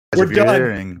We're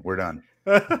done. We're done.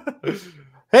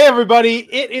 Hey, everybody.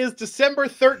 It is December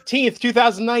 13th,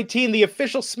 2019, the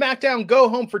official SmackDown Go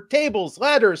Home for tables,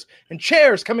 ladders, and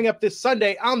chairs coming up this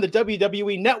Sunday on the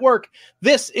WWE Network.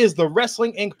 This is the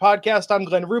Wrestling Inc. podcast. I'm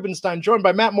Glenn Rubenstein, joined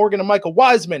by Matt Morgan and Michael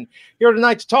Wiseman, here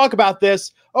tonight to talk about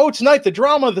this. Oh, tonight, the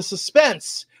drama, the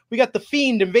suspense. We got The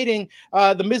Fiend invading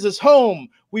the Miz's home.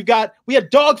 We had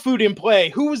dog food in play.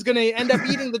 Who was going to end up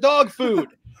eating the dog food?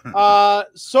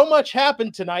 So much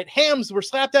happened tonight. Hams were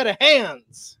slapped out of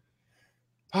hands.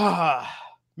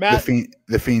 Matt,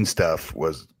 the Fiend stuff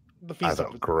was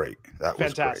great. That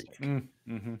fantastic. Was great.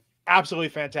 Mm-hmm. Absolutely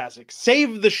fantastic.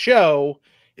 Saved the show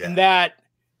in that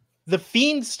the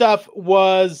Fiend stuff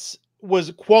was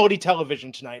quality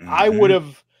television tonight. Mm-hmm. I would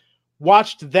have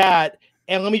watched that.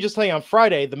 And let me just tell you, on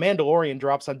Friday, The Mandalorian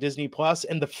drops on Disney Plus,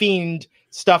 and the Fiend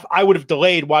stuff, I would have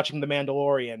delayed watching The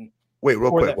Mandalorian. Wait,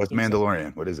 real quick. What's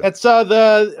Mandalorian? What is it? It's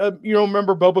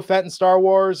remember Boba Fett in Star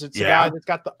Wars? It's the guy that's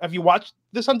got the. Have you watched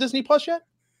this on Disney Plus yet?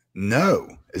 No.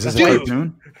 Is this a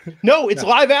cartoon? No, it's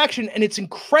live action and it's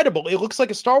incredible. It looks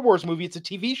like a Star Wars movie. It's a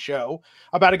TV show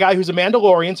about a guy who's a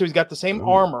Mandalorian, so he's got the same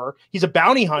armor. He's a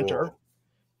bounty hunter,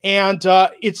 and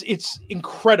it's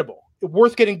incredible.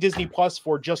 Worth getting Disney Plus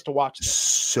for just to watch this.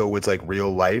 So it's like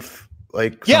real life.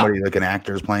 Like somebody, like an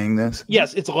actor is playing this?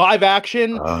 Yes, it's live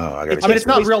action. It's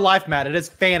not real life, Matt. It is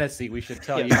fantasy, we should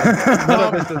tell you.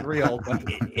 None of this is real. But.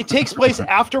 It takes place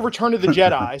after Return of the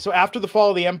Jedi, so after the fall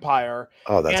of the Empire.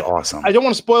 Oh, that's awesome. I don't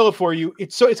want to spoil it for you.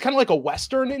 It's kind of like a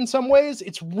Western in some ways.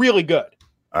 It's really good.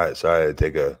 All right, sorry to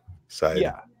take a side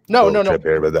trip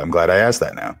here, but I'm glad I asked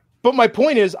that now. But my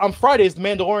point is, on Fridays, The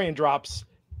Mandalorian drops.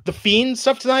 The Fiend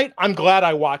stuff tonight, I'm glad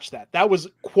I watched that. That was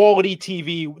quality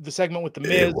TV. The segment with The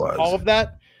Miz, all of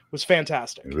that was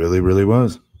fantastic. It really, really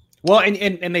was. Well,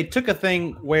 and they took a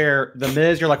thing where The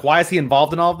Miz, you're like, why is he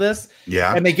involved in all of this?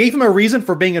 Yeah. And they gave him a reason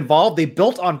for being involved. They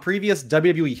built on previous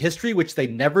WWE history, which they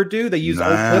never do. They use old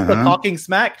clip of talking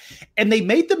smack. And they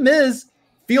made The Miz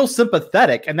feel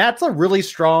sympathetic. And that's a really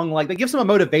strong, that gives him a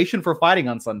motivation for fighting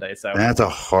on Sunday. So that's a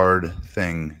hard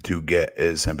thing to get,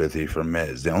 is sympathy for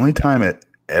Miz. The only time it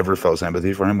ever felt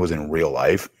sympathy for him was in real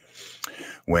life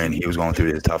when he was going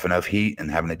through his Tough Enough heat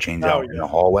and having to change out in the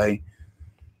hallway.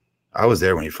 I was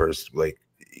there when he first,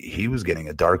 he was getting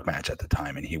a dark match at the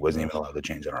time and he wasn't even allowed to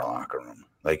change in our locker room.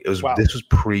 This was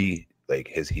pre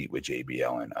his heat with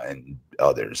JBL and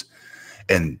others.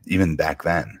 And even back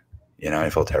then, I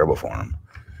felt terrible for him.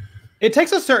 It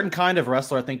takes a certain kind of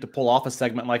wrestler, I think, to pull off a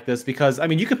segment like this, because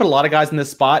you could put a lot of guys in this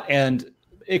spot and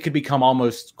it could become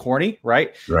almost corny,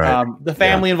 right? The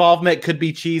family involvement could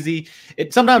be cheesy.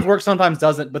 It sometimes works, sometimes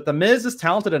doesn't. But The Miz is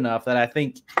talented enough that I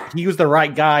think he was the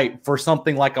right guy for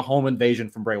something like a home invasion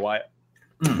from Bray Wyatt.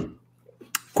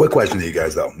 Quick question to you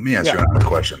guys, though. Let me ask you another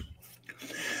question.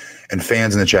 And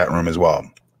fans in the chat room as well.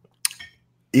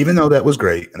 Even though that was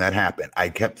great and that happened, I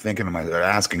kept thinking to myself,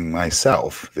 asking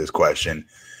myself this question: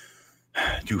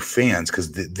 do fans?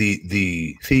 Because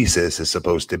the thesis is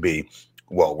supposed to be,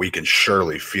 well, we can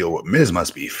surely feel what Miz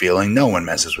must be feeling. No one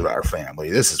messes with our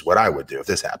family. This is what I would do if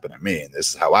this happened to me, and this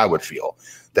is how I would feel.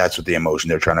 That's what the emotion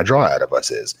they're trying to draw out of us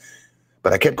is.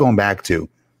 But I kept going back to,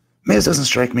 Miz doesn't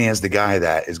strike me as the guy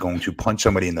that is going to punch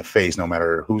somebody in the face no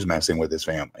matter who's messing with his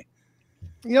family.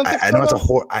 I know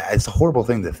it's a horrible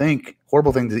thing to think,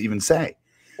 horrible thing to even say.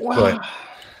 Wow. But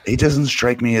he doesn't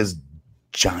strike me as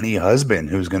Johnny Husband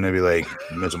who's going to be like,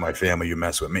 you mess with my family, you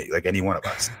mess with me, like any one of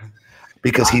us.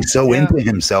 Because he's so into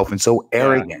himself and so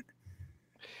arrogant.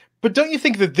 But don't you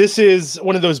think that this is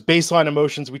one of those baseline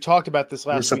emotions? We talked about this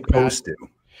last week. We're supposed to.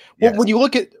 Well, when you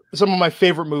look at some of my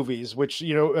favorite movies, which,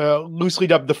 loosely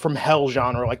dubbed the From Hell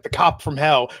genre, like The Cop from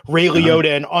Hell, Ray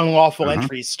Liotta and Unlawful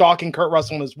Entries, stalking Kurt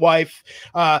Russell and his wife,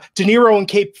 De Niro and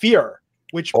Cape Fear,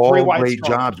 which all great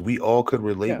jobs. We all could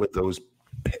relate with those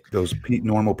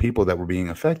normal people that were being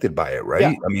affected by it,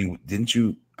 right? Yeah. Didn't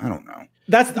you? I don't know.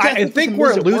 I think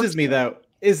where it loses me, though,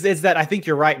 is that I think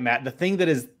you're right, Matt. The thing that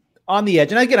is on the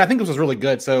edge, and again, I think this was really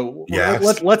good. So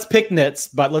let's pick nits,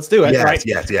 but let's do it, right?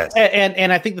 Yes.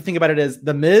 And I think the thing about it is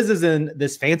The Miz is in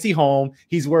this fancy home.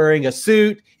 He's wearing a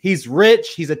suit. He's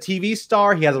rich. He's a TV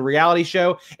star. He has a reality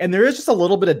show, and there is just a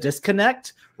little bit of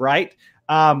disconnect, right?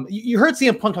 You heard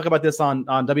CM Punk talk about this on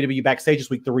WWE Backstage this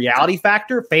week, the reality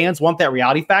factor. Fans want that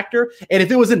reality factor. And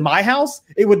if it was in my house,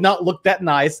 it would not look that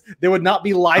nice. There would not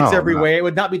be lights everywhere. No. It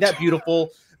would not be that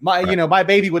beautiful. My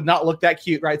baby would not look that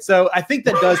cute, right? So I think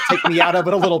that does take me out of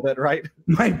it a little bit, right?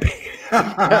 My baby.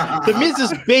 The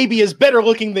Miz's baby is better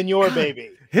looking than your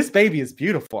baby. His baby is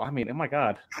beautiful. Oh my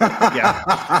God.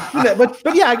 Yeah. but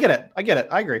yeah, I get it.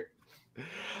 I agree.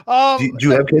 Do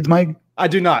you have kids, Mike? I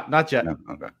do not yet. No,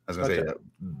 okay. I was gonna say,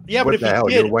 Yeah, what but if the you hell?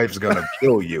 did- Your wife's gonna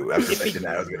kill you after thinking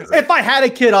that. I was gonna say. If I had a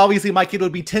kid, obviously my kid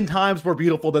would be 10 times more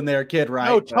beautiful than their kid, right?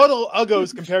 No, total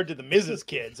uggos compared to the Mrs.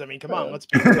 kids. I mean, come on, let's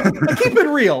be real. But keep it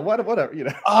real. Whatever, you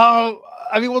know.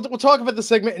 I mean, we'll talk about the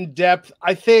segment in depth.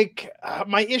 I think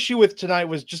my issue with tonight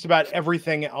was just about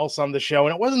everything else on the show,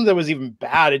 and it wasn't that it was even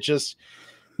bad. It just,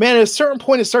 man, at a certain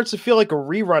point, it starts to feel like a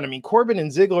rerun. I mean, Corbin and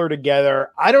Ziggler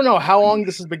together. I don't know how long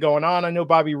this has been going on. I know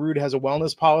Bobby Roode has a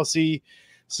wellness policy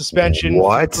suspension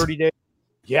for 30 days.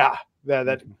 Yeah,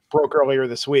 that broke earlier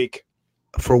this week.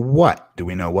 For what? Do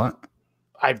we know what?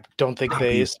 I don't think Bobby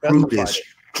they Roode specified is it.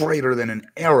 straighter than an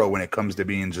arrow when it comes to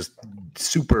being just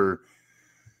super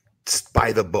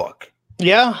by the book.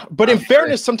 Yeah, but in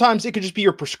fairness, sometimes it could just be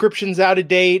your prescription's out of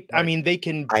date. I mean, they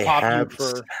can I pop you have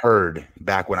for. heard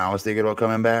back when I was thinking about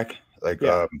coming back, like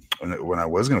Yeah. when I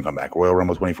was going to come back, Royal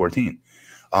Rumble 2014,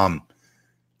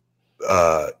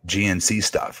 GNC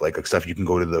stuff, like stuff you can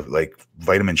go to the like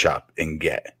vitamin shop and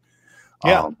get.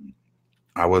 Yeah.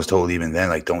 I was told even then,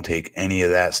 like, don't take any of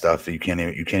that stuff. You can't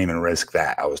even risk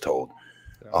that. I was told.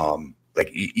 Like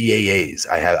EAAs.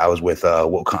 I was with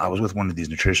one of these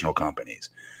nutritional companies.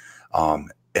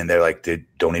 And they're like,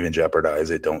 don't even jeopardize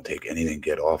it. Don't take anything.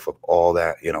 Get off of all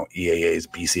that, EAAs,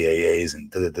 BCAAs,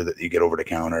 and you get over the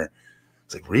counter.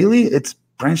 It's like, really? It's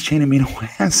branched chain amino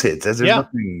acids. There's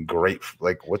nothing great.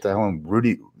 Like, what the hell?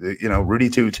 Rudy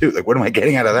 2. Like, what am I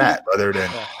getting out of that other than?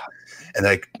 And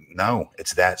like, no,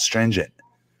 it's that stringent.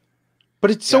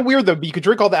 But it's so weird though. You could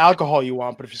drink all the alcohol you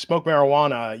want, but if you smoke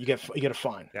marijuana, you get a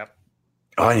fine. Yep.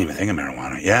 Oh, I didn't even think of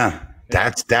marijuana. Yeah.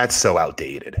 That's so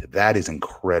outdated. That is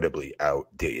incredibly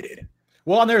outdated.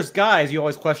 Well, and there's guys, you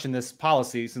always question this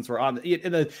policy since we're on.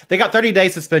 They got 30-day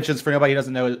suspensions for nobody who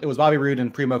doesn't know. It was Bobby Roode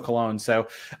and Primo Cologne. So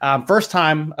first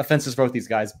time offenses for both these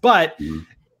guys. But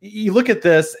you look at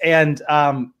this and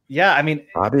I mean.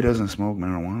 Bobby doesn't smoke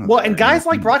marijuana. Well, and guys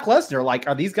like Brock Lesnar, like,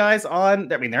 are these guys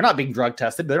on? I mean, they're not being drug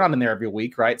tested. They're not in there every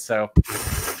week, right? So.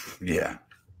 Yeah.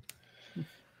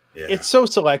 It's so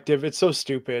selective. It's so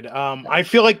stupid. I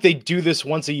feel like they do this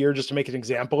once a year just to make an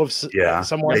example of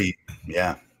someone.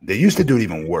 They used to do it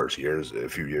even worse a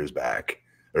few years back,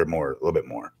 or more, a little bit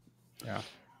more.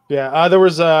 Yeah. There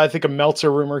was, I think, a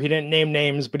Meltzer rumor. He didn't name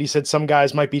names, but he said some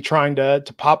guys might be trying to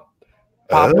pop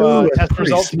test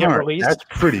results to get released. That's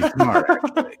pretty smart,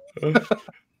 actually.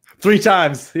 3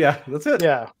 times. Yeah, that's it.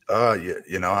 Yeah.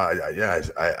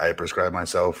 I prescribe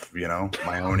myself,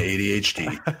 my own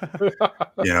ADHD,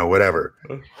 whatever.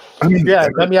 I mean,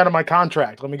 let me out of my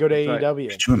contract. Let me go to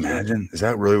AEW. Could you imagine? Is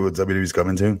that really what WWE's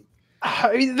coming to?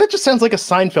 I mean, that just sounds like a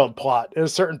Seinfeld plot at a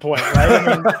certain point,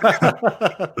 right?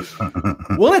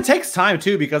 Well, it takes time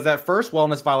too, because that first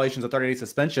wellness violation is a 30-day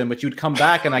suspension, but you'd come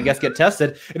back and I guess get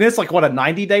tested, and it's like, what, a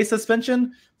 90-day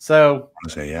suspension? So I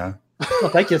say, yeah.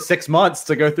 It'll take you 6 months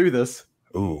to go through this.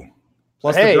 Ooh.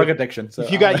 Plus the drug addiction. So,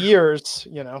 if you got years,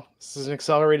 this is an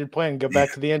accelerated plan. Go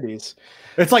back to the Indies.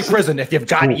 It's like prison if you've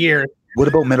got years. What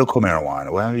about medical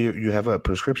marijuana? Well, you have a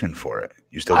prescription for it.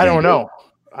 You still? I don't know.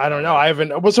 I haven't.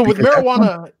 So with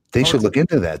marijuana, they should look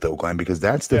into that though, Glenn, because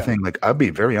that's the thing. Like, I'll be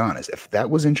very honest. If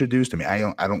that was introduced to me, I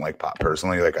don't like pot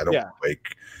personally. Like, I don't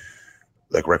like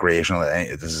recreational.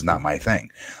 This is not my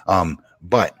thing.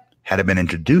 But had it been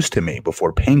introduced to me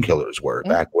before painkillers were,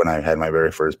 back when I had my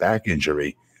very first back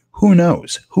injury, who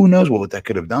knows? Who knows what that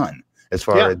could have done as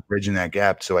far as bridging that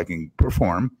gap so I can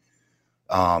perform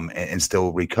and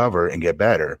still recover and get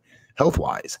better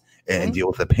health-wise and deal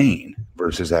with the pain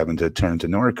versus having to turn to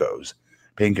Norcos,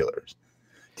 painkillers.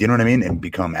 Do you know what I mean? And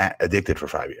become addicted for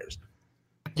 5 years.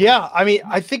 Yeah, I mean,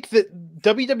 I think that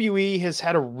WWE has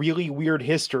had a really weird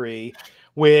history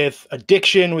with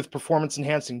addiction, with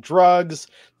performance-enhancing drugs.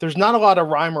 There's not a lot of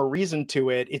rhyme or reason to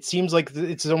it. It seems like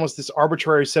it's almost this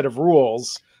arbitrary set of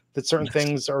rules that certain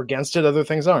things are against it, other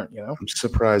things aren't, I'm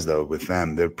surprised, though, with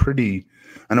them. They're pretty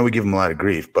 – I know we give them a lot of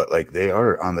grief, but, like, they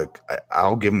are on the –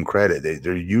 I'll give them credit.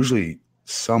 They're usually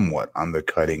somewhat on the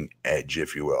cutting edge,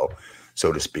 if you will,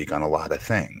 so to speak, on a lot of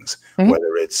things,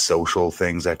 whether it's social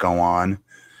things that go on.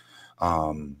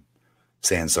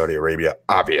 Saying Saudi Arabia,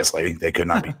 obviously, they could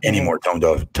not be any more tone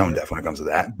deaf when it comes to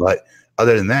that. But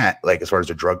other than that, like, as far as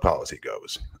the drug policy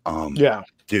goes,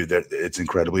 dude, it's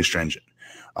incredibly stringent.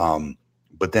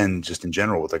 But then just in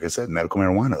general, with, like I said, medical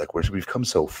marijuana, like, we've come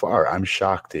so far. I'm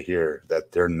shocked to hear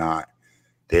that they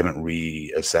haven't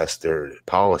reassessed their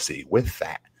policy with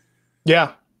that.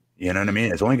 Yeah. You know what I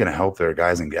mean? It's only going to help their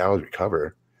guys and gals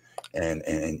recover. And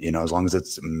as long as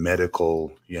it's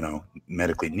medically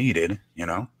needed,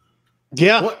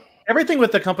 Yeah. Well, everything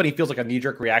with the company feels like a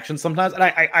knee-jerk reaction sometimes. And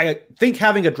I think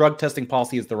having a drug testing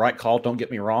policy is the right call. Don't get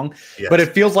me wrong. Yes. But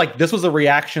it feels like this was a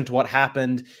reaction to what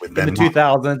happened in the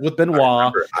 2000s with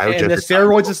Benoit. And the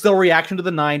steroids is still a reaction to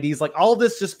the 90s. Like all of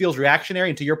this just feels reactionary.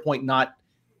 And to your point, not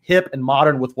hip and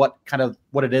modern with what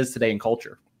it is today in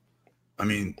culture. I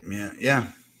mean, yeah.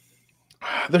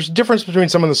 There's a difference between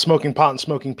someone that's smoking pot and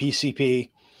smoking PCP.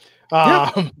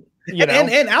 You know?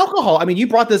 and alcohol. I mean, you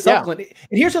brought this up, and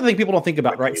here's the thing people don't think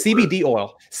about, right? CBD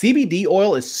oil. CBD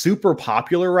oil is super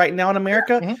popular right now in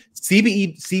America.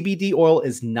 Mm-hmm. CBD oil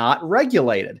is not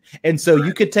regulated, and so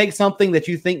you could take something that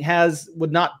you think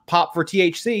would not pop for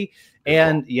THC,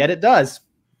 and yet it does.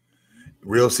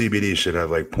 Real CBD should have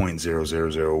like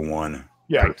 0.0001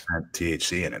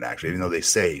 THC in it, actually, even though they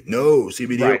say no,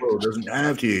 CBD oil doesn't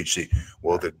have THC.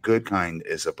 Well, the good kind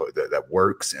is that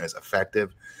works and is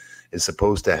effective. Is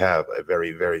supposed to have a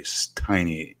very, very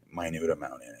tiny, minute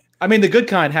amount in it. I mean, the good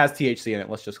kind has THC in it.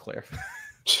 Let's just clear.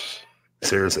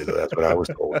 Seriously, though, that's what I was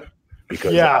told.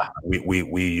 Because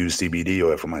we use CBD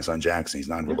oil for my son Jackson. He's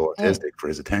nonverbal autistic for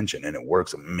his attention, and it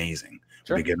works amazing.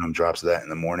 Sure. We give him drops of that in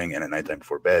the morning and at nighttime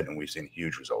before bed, and we've seen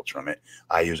huge results from it.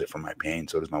 I use it for my pain.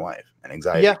 So does my wife, and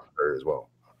anxiety for her as well.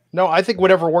 No, I think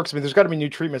whatever works. I mean, there's got to be new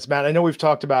treatments, Matt. I know we've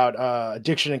talked about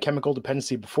addiction and chemical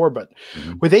dependency before, but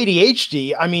with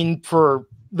ADHD, I mean, for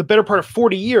the better part of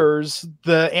 40 years,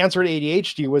 the answer to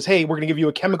ADHD was, hey, we're going to give you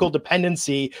a chemical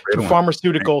dependency to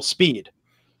pharmaceutical speed.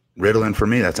 Ritalin for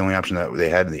me, that's the only option that they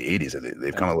had in the 80s.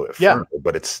 They've come a little bit further,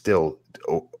 but it's still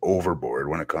overboard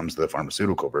when it comes to the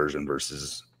pharmaceutical version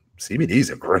versus CBD is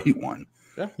a great one.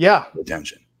 Yeah.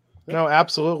 Attention. No,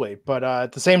 absolutely. But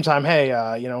at the same time, hey,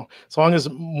 as long as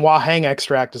Wahang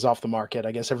extract is off the market,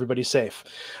 I guess everybody's safe.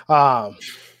 Oh,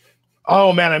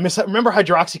 man, I miss that. Remember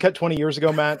Hydroxycut 20 years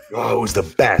ago, Matt? Oh, it was the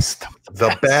best.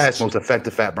 The best, most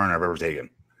effective fat burner I've ever taken.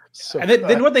 So, and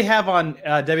then what they have on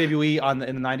WWE in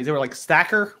the 90s, they were like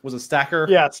Stacker. Was it Stacker?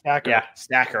 Yeah, Stacker. Yeah,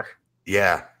 Stacker.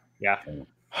 Yeah.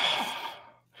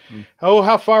 Oh,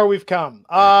 how far we've come.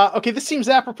 Okay, this seems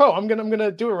apropos. I'm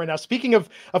gonna do it right now. Speaking of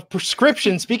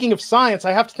prescription, speaking of science,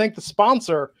 I have to thank the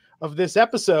sponsor of this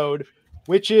episode,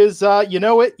 which is you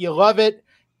know it, you love it,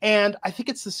 and I think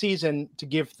it's the season to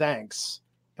give thanks.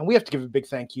 And we have to give a big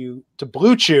thank you to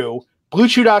Blue Chew,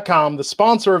 BlueChew.com, the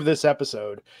sponsor of this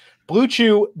episode. Blue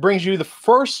Chew brings you the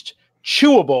first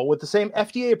chewable with the same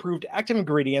FDA-approved active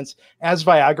ingredients as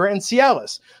Viagra and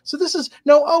Cialis. So this is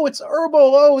it's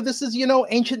herbal. This is,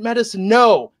 ancient medicine.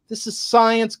 No, this is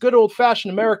science, good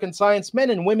old-fashioned American science, men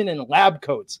and women in lab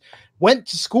coats. Went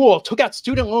to school, took out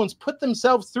student loans, put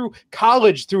themselves through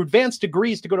college, through advanced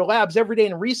degrees to go to labs every day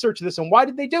and research this. And why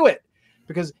did they do it?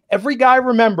 Because every guy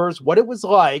remembers what it was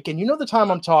like. And you know the time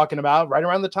I'm talking about, right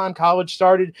around the time college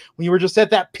started, when you were just at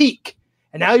that peak.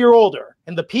 And now you're older,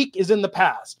 and the peak is in the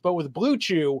past. But with Blue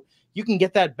Chew, you can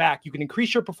get that back. You can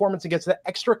increase your performance and get that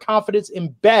extra confidence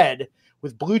in bed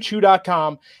with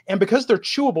BlueChew.com. And because they're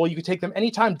chewable, you can take them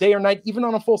anytime, day or night, even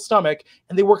on a full stomach,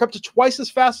 and they work up to twice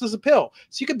as fast as a pill.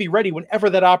 So you can be ready whenever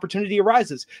that opportunity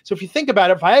arises. So if you think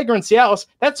about it, Viagra and Cialis,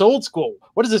 that's old school.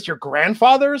 What is this, your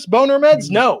grandfather's boner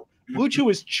meds? No. Blue Chew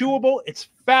is chewable. It's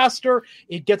faster.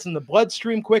 It gets in the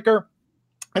bloodstream quicker.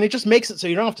 And it just makes it so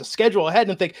you don't have to schedule ahead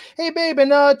and think, hey, babe, in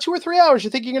 2 or 3 hours, you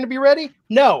think you're going to be ready?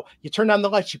 No. You turn on the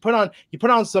lights. You put on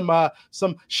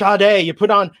some Sade. You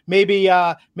put on maybe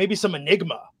some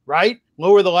Enigma, right?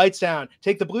 Lower the lights down.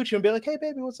 Take the Blue Chew and be like, hey,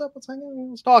 baby, what's up?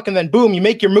 Let's talk. And then, boom, you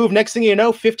make your move. Next thing you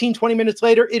know, 15, 20 minutes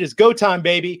later, it is go time,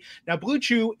 baby. Now, Blue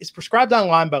Chew is prescribed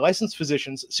online by licensed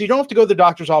physicians, so you don't have to go to the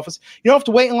doctor's office. You don't have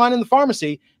to wait in line in the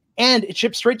pharmacy, and it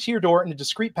ships straight to your door in a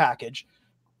discreet package.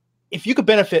 If you could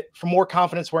benefit from more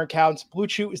confidence where it counts, Blue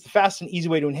Chew is the fast and easy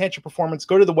way to enhance your performance.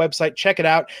 Go to the website, check it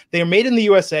out. They are made in the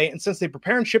USA, and since they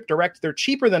prepare and ship direct, they're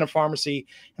cheaper than a pharmacy.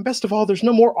 And best of all, there's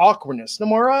no more awkwardness. No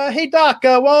more, hey doc,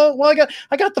 I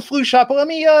got the flu shot, but let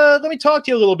me talk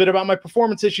to you a little bit about my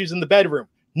performance issues in the bedroom.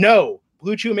 No.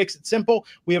 Blue Chew makes it simple.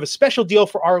 We have a special deal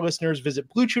for our listeners. Visit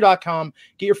BlueChew.com.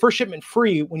 Get your first shipment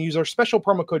free when you use our special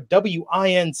promo code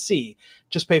WINC.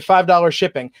 Just pay $5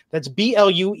 shipping. That's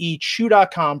BLUE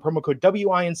Chew.com, promo code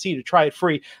WINC to try it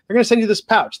free. They're going to send you this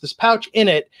pouch. This pouch in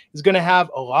it is going to have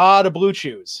a lot of Blue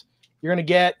Chews. You're going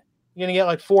to get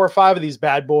like 4 or 5 of these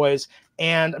bad boys.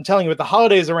 And I'm telling you, with the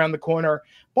holidays around the corner,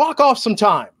 block off some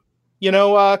time.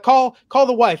 Call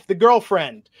the wife, the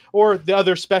girlfriend, or the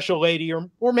other special lady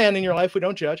or man in your life. We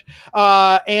don't judge.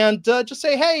 And just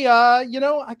say, hey, I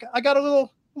got a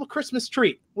little Christmas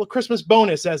treat, a little Christmas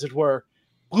bonus, as it were.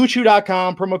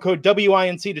 BlueChew.com, promo code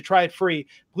WINC to try it free.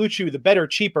 Blue Chew, the better,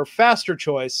 cheaper, faster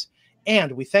choice.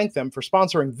 And we thank them for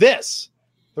sponsoring this,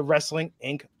 the Wrestling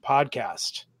Inc.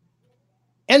 podcast.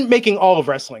 and making all of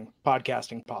wrestling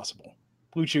podcasting possible.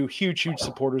 Blue Chew, huge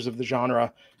supporters of the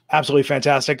genre. Absolutely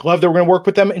fantastic. Love that we're going to work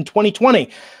with them in 2020.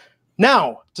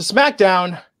 Now, to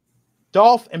SmackDown,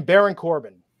 Dolph and Baron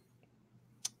Corbin.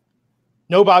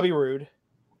 No Bobby Roode.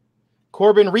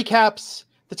 Corbin recaps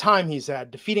the time he's had,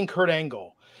 defeating Kurt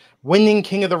Angle, winning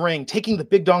King of the Ring, taking the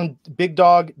big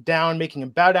dog down, making him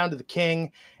bow down to the king.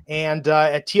 And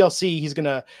at TLC, he's going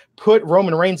to put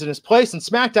Roman Reigns in his place, and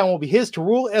SmackDown will be his to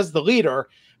rule as the leader.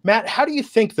 Matt, how do you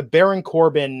think the Baron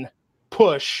Corbin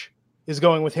push is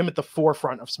going with him at the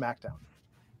forefront of SmackDown?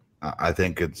 I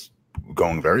think it's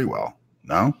going very well.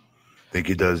 No? I think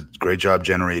he does a great job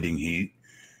generating heat.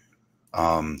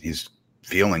 He's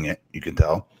feeling it, you can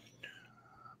tell.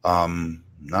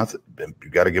 Nothing. You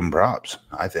got to give him props,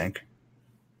 I think.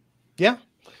 Yeah.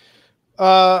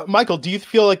 Michael, do you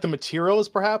feel like the material is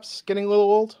perhaps getting a little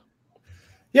old?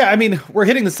 Yeah, I mean, we're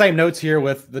hitting the same notes here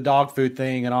with the dog food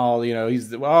thing and all,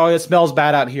 it smells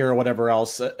bad out here or whatever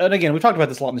else. And again, we talked about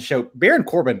this a lot in the show. Baron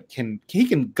Corbin can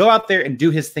go out there and do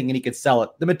his thing and he can sell it.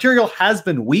 The material has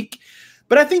been weak,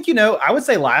 but I think, I would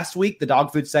say last week, the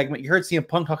dog food segment, you heard CM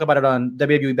Punk talk about it on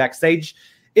WWE Backstage.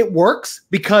 It works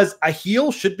because a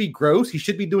heel should be gross. He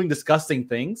should be doing disgusting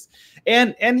things.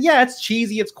 And yeah, it's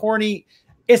cheesy. It's corny.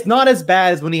 It's not as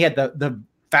bad as when he had the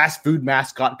fast food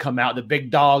mascot come out, the big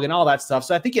dog and all that stuff.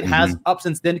 So I think it has up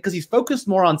since then because he's focused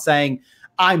more on saying,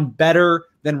 I'm better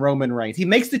than Roman Reigns. He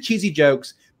makes the cheesy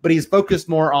jokes, but he's focused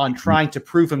more on trying to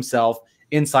prove himself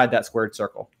inside that squared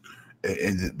circle.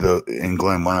 And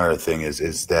Glenn, one other thing is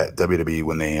that WWE,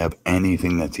 when they have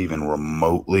anything that's even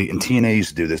remotely, and TNA used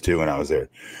to do this too when I was there,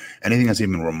 anything that's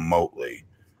even remotely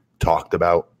talked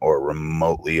about or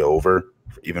remotely over,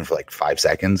 even for like 5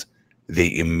 seconds,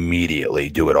 they immediately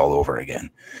do it all over again.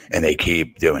 And they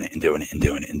keep doing it and doing it and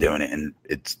doing it and doing it. And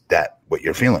it's that what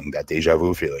you're feeling, that deja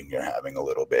vu feeling you're having a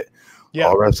little bit.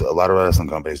 Yeah. A lot of wrestling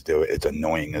companies do it. It's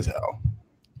annoying as hell.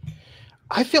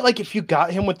 I feel like if you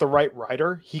got him with the right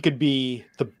writer, he could be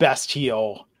the best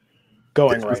heel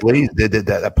going right now.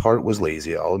 That part was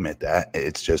lazy. I'll admit that.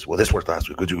 It's just, well, this worked last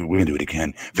week. We're going to do it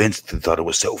again. Vince thought it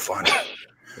was so funny.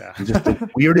 Yeah. Just the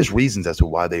weirdest reasons as to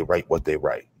why they write what they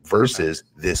write versus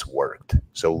this worked.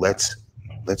 So let's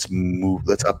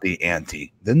up the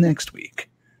ante the next week.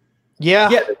 Yeah.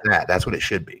 That's what it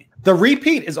should be. The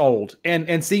repeat is old,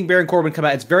 and seeing Baron Corbin come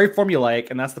out, it's very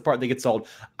formulaic, and that's the part that gets old.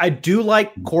 I do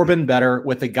like Corbin better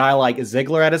with a guy like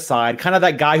Ziggler at his side, kind of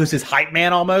that guy who's his hype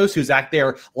man almost, who's out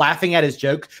there laughing at his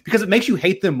joke, because it makes you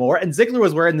hate them more. And Ziggler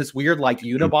was wearing this weird like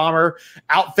Unabomber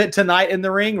outfit tonight in the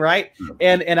ring, right?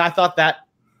 And I thought that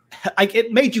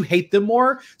it made you hate them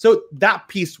more. So that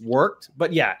piece worked,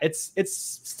 but yeah, it's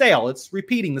stale. It's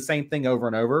repeating the same thing over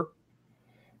and over.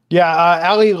 Yeah,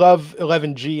 Ali Love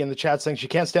 11G in the chat saying she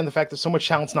can't stand the fact that so much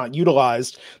talent's not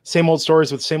utilized. Same old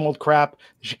stories with same old crap.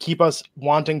 They should keep us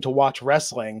wanting to watch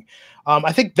wrestling.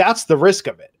 I think that's the risk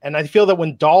of it. And I feel that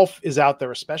when Dolph is out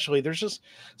there especially, there's just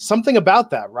something about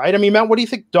that, right? I mean, Matt, what do you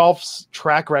think Dolph's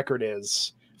track record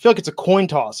is? I feel like it's a coin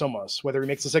toss almost, whether he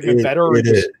makes the segment better or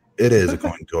just... It is a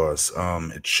coin toss.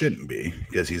 It shouldn't be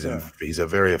because he's a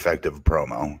very effective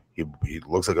promo. He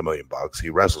looks like $1 million. He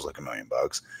wrestles like $1 million.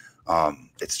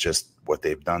 It's just what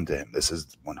they've done to him. This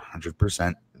is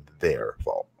 100% their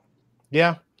fault.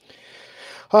 Yeah.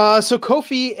 So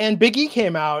Kofi and Big E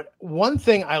came out. One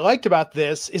thing I liked about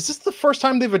this is the first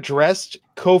time they've addressed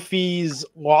Kofi's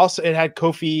loss. It had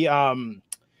Kofi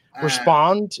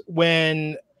respond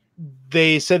when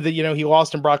they said that, he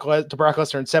lost to Brock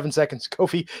Lesnar in 7 seconds.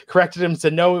 Kofi corrected him and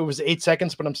said, no, it was 8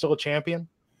 seconds, but I'm still a champion.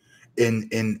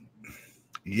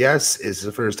 Yes, it's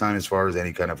the first time as far as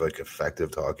any kind of like effective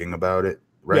talking about it,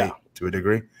 right? Yeah. To a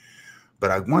degree.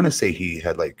 But I want to say he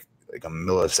had like a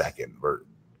millisecond where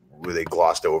they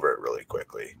glossed over it really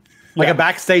quickly. Like a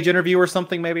backstage interview or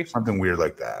something, maybe? Something weird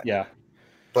like that. Yeah.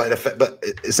 But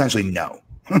essentially, no.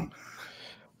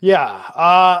 Yeah.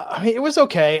 I mean, it was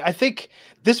okay. I think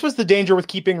this was the danger with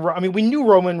keeping... I mean, we knew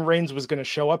Roman Reigns was going to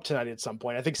show up tonight at some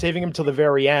point. I think saving him till the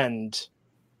very end...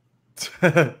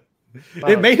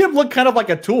 It made him look kind of like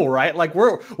a tool, right? Like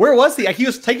where was he? He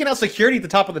was taking out security at the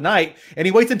top of the night, and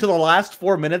he waits until the last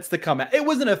 4 minutes to come out. It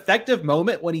was an effective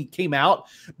moment when he came out,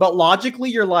 but logically,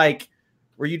 you're like,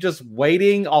 were you just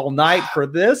waiting all night for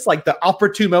this? Like the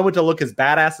opportune moment to look as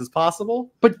badass as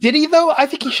possible? But did he though? I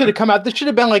think he should have come out. This should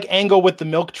have been like Angle with the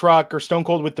milk truck or Stone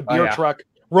Cold with the beer truck.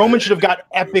 Roman should have got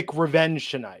epic revenge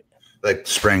tonight. Like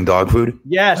spraying dog food?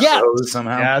 Yes. Yeah.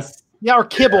 Somehow. Yes. Yeah, or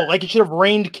Kibble. Like, it should have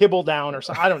rained Kibble down or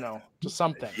something. I don't know. Just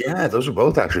something. Yeah, those are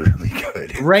both actually really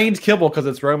good. Rained Kibble because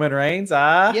it's Roman Reigns.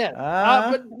 But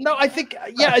no, I think,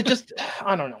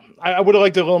 I don't know. I would have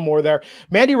liked a little more there.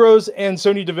 Mandy Rose and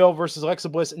Sonya Deville versus Alexa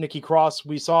Bliss and Nikki Cross.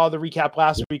 We saw the recap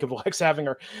last week of Alexa having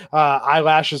her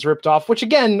eyelashes ripped off, which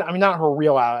again, I mean, not her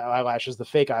real eyelashes, the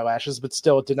fake eyelashes, but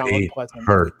still it did not look pleasant.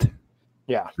 Hurt.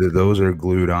 Yeah. Those are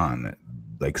glued on.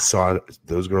 Like,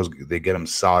 those girls, they get them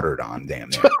soldered on, damn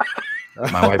near.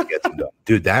 My wife gets them done.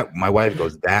 Dude, my wife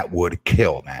goes, that would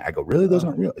kill, man. I go, really? Those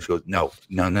aren't real? She goes, no.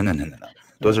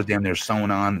 Those are damn near sewn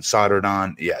on, soldered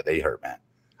on. Yeah, they hurt, man.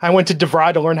 I went to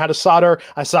DeVry to learn how to solder.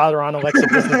 I solder on Alexa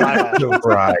Bliss's eyelashes.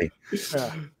 DeVry.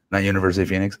 Yeah. Not University of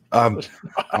Phoenix.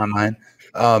 Online.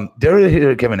 Did I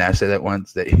hear Kevin Nash say that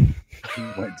once, that he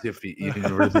went to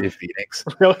University of Phoenix?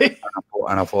 Really?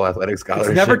 On a full athletic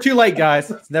scholarship. It's never too late, guys.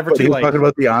 It's never too late. Talking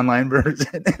about the online version.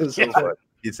 It was so fun.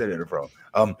 He said it in a pro.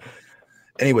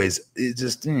 Anyways, it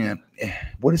just,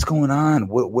 what is going on?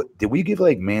 What did we give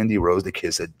like Mandy Rose the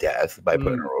kiss of death by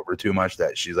putting her over too much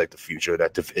that she's like the future of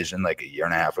that division like a year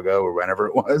and a half ago or whenever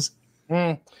it was?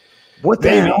 What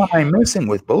the hell am I missing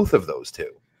with both of those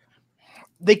two?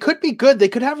 They could be good. They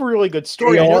could have a really good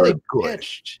story. I know they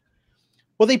pitched.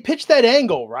 Well, they pitched that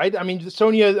angle, right? I mean,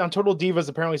 Sonya on Total Divas,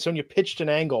 apparently Sonya pitched an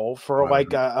angle for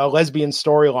like a lesbian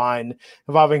storyline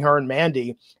involving her and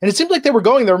Mandy. And it seemed like they were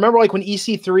going there. Remember like when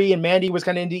EC3 and Mandy was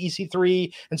kind of into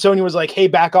EC3 and Sonya was like, hey,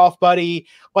 back off, buddy.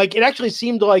 Like it actually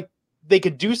seemed like they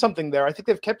could do something there. I think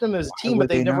they've kept them as a team, but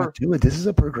they never do it. This is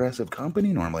a progressive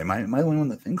company normally. Am I the only one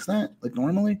that thinks that? Like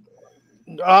normally?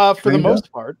 For the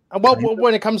most part. Well,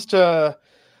 when it comes to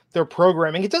their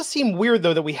programming, it does seem weird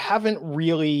though that we haven't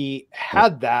really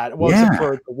had that. Well, except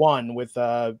for the one with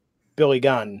Billy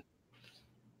Gunn.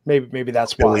 Maybe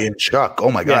that's why. Billy and Chuck.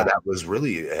 Oh my God, that was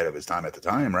really ahead of his time at the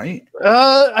time, right?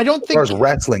 I don't think, as far as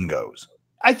wrestling goes.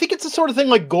 I think it's the sort of thing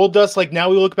like Goldust. Like now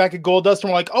we look back at Goldust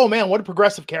and we're like, oh man, what a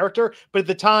progressive character. But at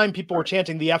the time, people were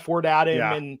chanting the F word at him,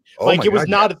 and it was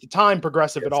not at the time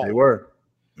progressive at all. They were,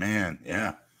 man,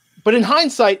 yeah. But in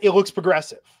hindsight, it looks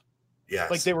progressive. Yes.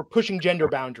 Like they were pushing gender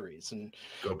boundaries. And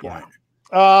good point.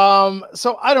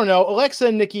 So I don't know. Alexa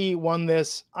and Nikki won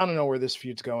this. I don't know where this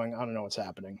feud's going. I don't know what's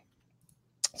happening.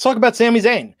 Let's talk about Sami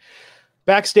Zayn.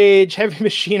 Backstage, Heavy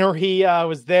Machinery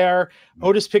was there.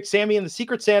 Otis picked Sami in the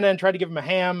Secret Santa and tried to give him a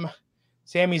ham.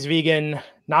 Sami's vegan,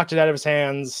 knocked it out of his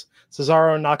hands.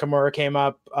 Cesaro and Nakamura came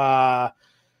up,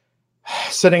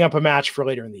 setting up a match for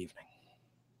later in the evening.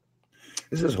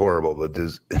 This is horrible, but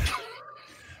this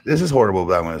is horrible,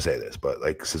 but I want to say this, but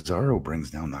like Cesaro brings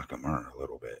down Nakamura a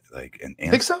little bit. Like, and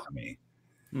think so? I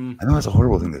know that's a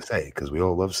horrible thing to say because we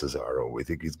all love Cesaro. We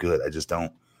think he's good. I just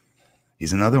don't.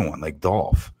 He's another one like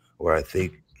Dolph, where I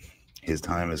think his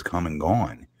time has come and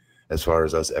gone as far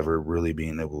as us ever really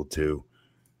being able to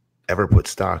ever put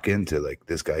stock into like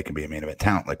this guy can be a main event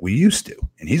talent like we used to.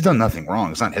 And he's done nothing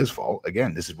wrong. It's not his fault.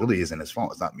 Again, this really isn't his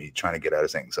fault. It's not me trying to get out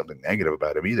of saying something negative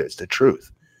about him either. It's the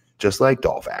truth. Just like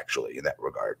Dolph, actually, in that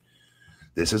regard.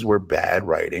 This is where bad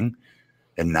writing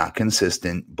and not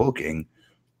consistent booking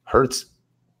hurts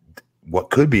what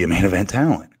could be a main event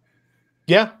talent.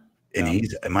 Yeah. And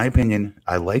he's, in my opinion,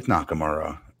 I like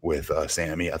Nakamura with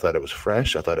Sami. I thought it was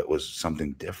fresh. I thought it was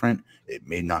something different. It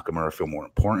made Nakamura feel more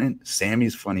important.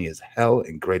 Sami's funny as hell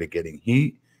and great at getting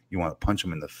heat. You want to punch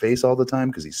him in the face all the time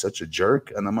because he's such a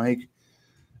jerk on the mic.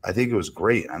 I think it was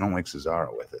great. I don't like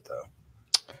Cesaro with it, though.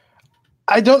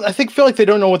 I feel like they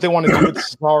don't know what they want to do with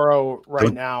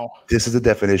Cesaro now. This is the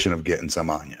definition of getting some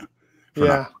on you.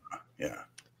 Yeah. Yeah.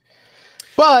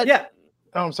 But yeah.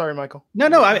 Oh, I'm sorry, Michael.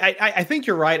 No, I think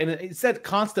you're right. And it's that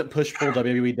constant push-pull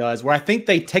WWE does where I think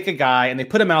they take a guy and they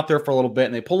put him out there for a little bit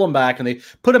and they pull him back and they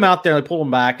put him out there and they pull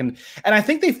him back. And I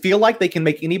think they feel like they can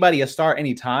make anybody a star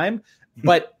anytime,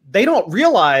 but they don't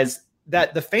realize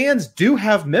that the fans do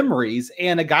have memories.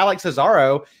 And a guy like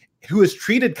Cesaro, who is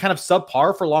treated kind of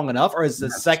subpar for long enough, or as a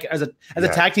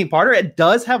tag team partner, it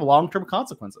does have long-term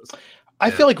consequences. I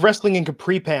feel like wrestling in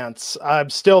capri pants.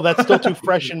 That's still too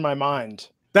fresh in my mind.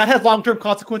 That has long-term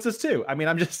consequences too. I mean,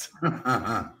 I'm just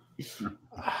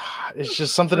it's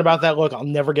just something about that look. I'll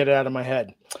never get it out of my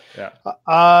head.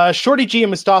 Yeah. Shorty G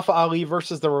and Mustafa Ali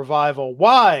versus the Revival.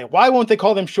 Why won't they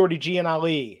call them Shorty G and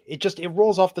Ali? It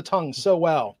rolls off the tongue so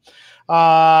well.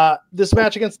 This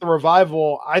match against the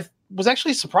Revival, I was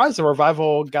actually surprised the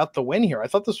Revival got the win here. I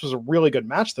thought this was a really good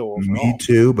match though overall. Me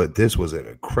too, but this was an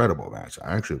incredible match.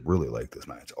 I actually really like this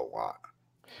match a lot.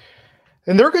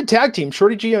 And they're a good tag team.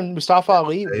 Shorty G and Mustafa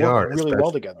Ali work really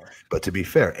well together. But to be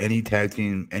fair, any tag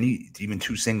team, even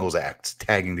two singles acts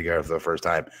tagging together for the first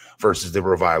time versus the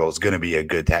Revival is going to be a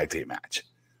good tag team match.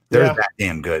 They're that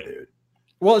damn good, dude.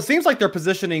 Well, it seems like they're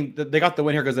positioning. They got the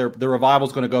win here because the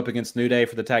Revival's going to go up against New Day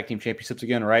for the tag team championships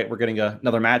again, right? We're getting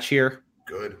another match here.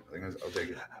 Good. I'll take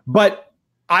it. But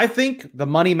I think the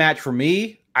money match for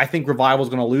me, I think Revival's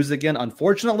going to lose again,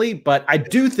 unfortunately. But I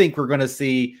do think we're going to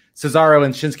see Cesaro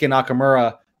and Shinsuke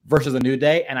Nakamura versus a New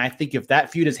Day. And I think if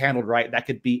that feud is handled right, that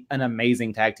could be an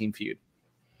amazing tag team feud.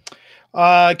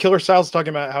 Killer Styles talking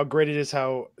about how great it is,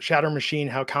 how Shatter Machine,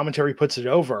 how commentary puts it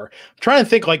over. I'm trying to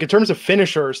think, like, in terms of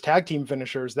finishers, tag team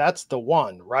finishers, that's the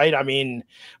one, right? I mean,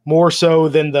 more so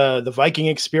than the Viking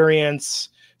experience,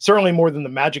 certainly more than the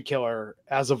Magic Killer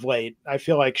as of late. I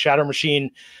feel like Shatter Machine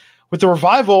with the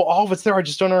Revival, all of it's there. I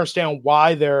just don't understand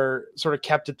why they're sort of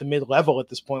kept at the mid-level at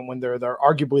this point when they're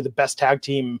arguably the best tag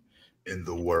team in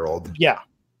the world. Yeah.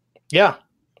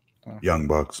 Young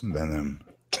Bucks, and then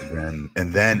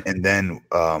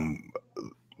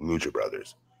Lucha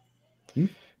Brothers.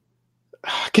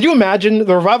 Could you imagine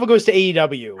the Revival goes to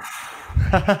AEW?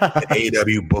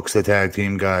 AEW books the tag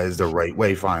team guys the right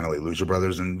way. Finally, Lucha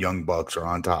Brothers and Young Bucks are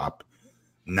on top.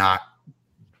 Not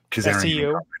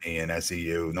Kazarian Company and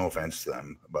SEU. No offense to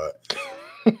them, but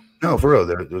no, for real,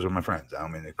 those are my friends. I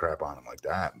don't mean to crap on them like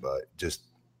that, but just.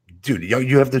 Dude,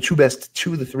 you have the two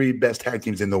of the three best tag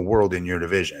teams in the world in your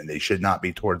division. They should not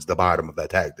be towards the bottom of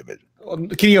that tag division.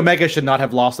 Kenny Omega should not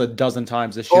have lost a dozen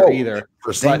times this year either.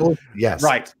 For singles, yes.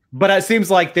 Right. But it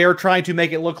seems like they're trying to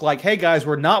make it look like, hey, guys,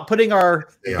 we're not putting our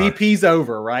VPs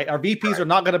over, right? Our VPs are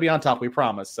not going to be on top, we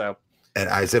promise. So. And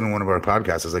I said in one of our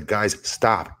podcasts, I was like, guys,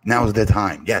 stop. Now's the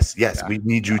time. Yes, we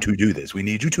need you to do this. We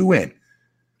need you to win.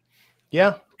 Yeah.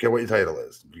 I don't care what your title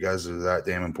is. You guys are that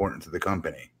damn important to the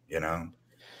company, you know?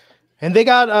 And they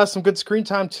got some good screen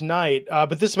time tonight,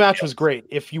 but this match was great.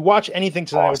 If you watch anything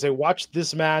tonight, I would say watch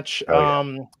this match.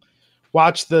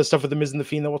 Watch the stuff with the Miz and the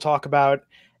Fiend that we'll talk about.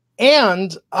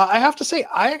 And I have to say,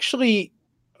 I actually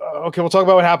we'll talk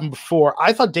about what happened before.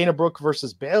 I thought Dana Brooke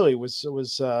versus Bayley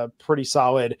was pretty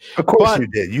solid. Of course you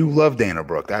did. You love Dana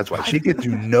Brooke. That's why she gets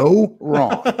you no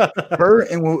wrong. Her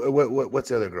and what's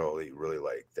the other girl that you really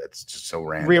like? That's just so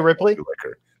random. Rhea Ripley. You like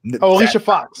her. Alicia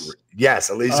Fox. Yes,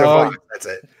 Alicia Fox. That's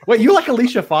it. Wait, you like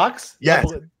Alicia Fox? Yes.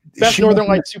 Best Northern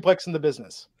Light suplex in the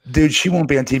business. Dude, she won't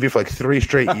be on TV for like 3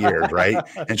 straight years, right?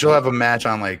 And she'll have a match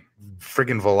on like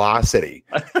freaking Velocity.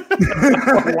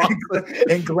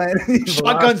 And Glenn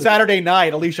Shotgun Saturday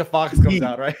Night, Alicia Fox comes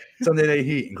out, right? Sunday Night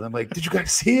Heat. And Glenn like, did you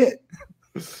guys see it?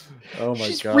 Oh my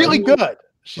She's God. really good.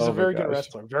 She's a very good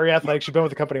wrestler, very athletic. She's been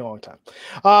with the company a long time.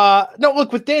 No,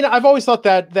 look, with Dana, I've always thought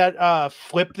that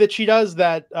flip that she does,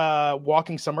 that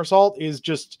walking somersault, is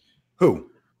just who?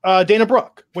 Dana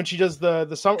Brooke, when she does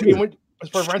the summer.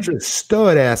 She's a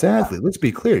stud ass athlete. Let's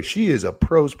be clear. She is a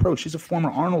pro's pro. She's a former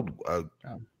Arnold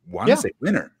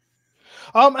winner.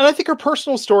 And I think her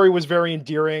personal story was very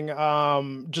endearing.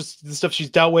 Just the stuff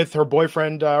she's dealt with, her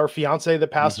boyfriend or fiance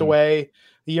that passed away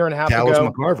a year and a half Dallas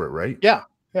ago. McCarver, right? Yeah.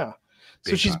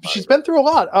 So she's been through a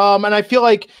lot. And I feel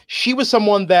like she was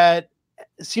someone that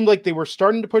seemed like they were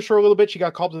starting to push her a little bit. She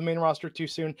got called to the main roster too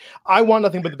soon. I want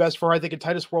nothing but the best for her. I think in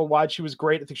Titus Worldwide, she was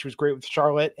great. I think she was great with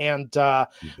Charlotte. And I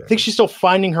think she's still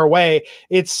finding her way.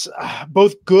 It's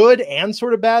both good and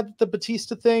sort of bad that the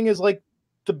Batista thing is like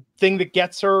the thing that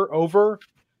gets her over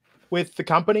with the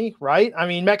company, right? I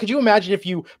mean, Matt, could you imagine if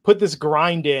you put this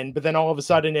grind in, but then all of a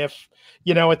sudden, if,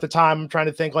 at the time, I'm trying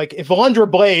to think, like, if Alundra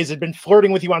Blaze had been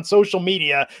flirting with you on social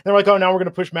media, they're like, oh, now we're going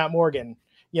to push Matt Morgan,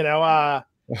 yeah,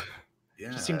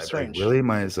 it seems strange.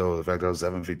 So the fact I was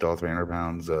 7 feet tall, 300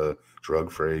 pounds, drug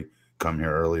free, come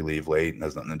here early, leave late,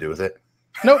 has nothing to do with it.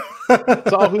 Nope.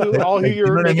 It's all who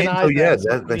you're making eyes at.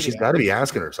 So yeah, she's got to be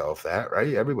asking herself that,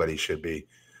 right? Everybody should be.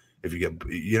 If you get,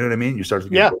 you know what I mean? You start to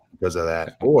get because of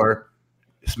that. Or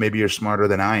maybe you're smarter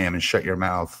than I am and shut your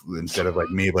mouth instead of like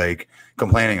me, like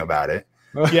complaining about it.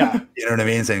 Yeah. You know what I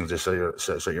mean? Saying just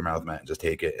shut your mouth, Matt, and just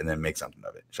take it and then make something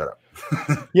of it. Shut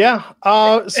up. Yeah.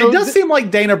 So it does seem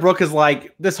like Dana Brooke is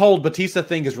like, this whole Batista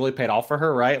thing has really paid off for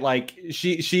her, right? Like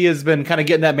she has been kind of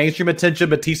getting that mainstream attention.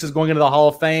 Batista's going into the Hall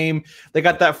of Fame. They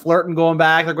got that flirting going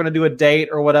back. They're going to do a date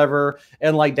or whatever.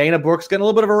 And like Dana Brooke's getting a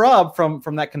little bit of a rub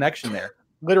from that connection there.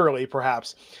 Literally,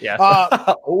 perhaps. Yeah.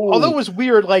 Although it was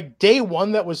weird, like day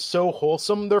one, that was so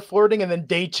wholesome, they're flirting, and then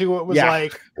day two, it was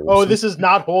like, oh, this is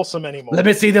not wholesome anymore. Let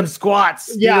me see them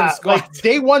squats. Like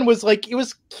day one was like, it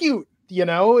was cute,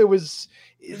 it was,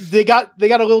 they got a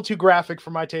little too graphic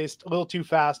for my taste, a little too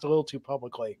fast, a little too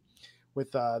publicly with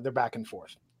their back and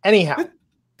forth. Anyhow.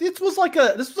 This was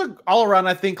all around,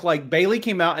 I think, like Bayley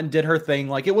came out and did her thing.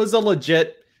 Like it was a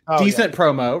legit decent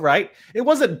promo, right? It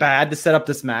wasn't bad to set up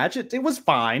this match. It was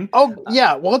fine. Oh,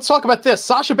 yeah. Well, let's talk about this.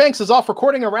 Sasha Banks is off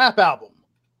recording a rap album.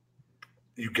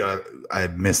 I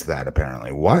missed that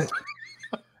apparently. What?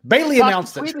 Bailey Sasha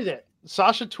announced it. tweeted it.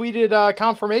 Sasha tweeted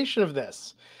confirmation of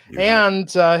this. Yeah. And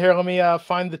here, let me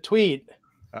find the tweet.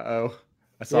 Uh-oh.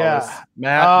 I saw Yeah. this.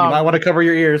 Matt, you might want to cover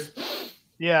your ears.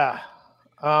 Yeah.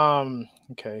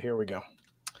 Okay, here we go.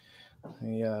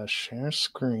 Share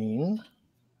screen.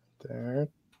 There.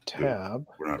 Tab.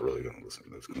 We're not really going to listen to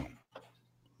this. Come on.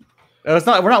 Oh, it's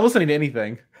not. We're not listening to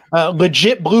anything.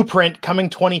 Legit blueprint coming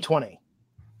 2020.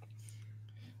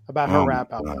 About her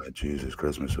rap album. Jesus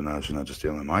Christmas. So now she's not just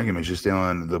stealing my gimmick. She's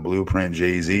stealing the blueprint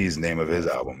Jay-Z's name of his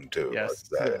album, too. Yes.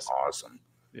 That's awesome.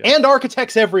 Yeah. And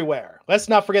Architects Everywhere. Let's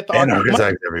not forget the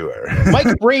Architects Everywhere.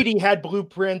 Mike Brady had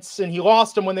blueprints, and he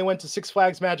lost them when they went to Six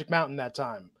Flags Magic Mountain that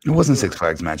time. It wasn't Six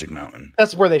Flags Magic Mountain.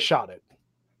 That's where they shot it.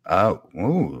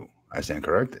 Oh, I stand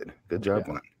corrected. Good job,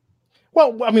 Glenn.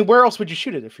 Well, I mean, where else would you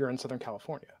shoot it if you're in Southern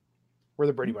California, where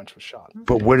the Brady Bunch was shot?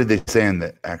 But where did they say in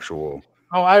the actual?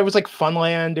 Oh, I was like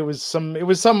Funland. It was some.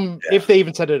 If they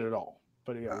even said it at all.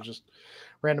 But it was just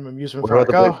random amusement What park.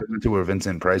 about the place we went to where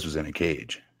Vincent Price was in a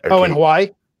cage? In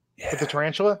Hawaii? Yeah. With the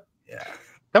tarantula? Yeah.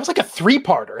 That was like a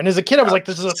 3-parter. And as a kid, I was like,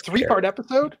 this is a 3-part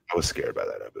episode? I was scared by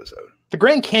that episode. The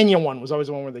Grand Canyon one was always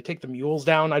the one where they take the mules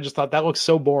down. I just thought that looks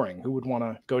so boring. Who would want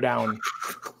to go down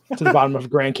to the bottom of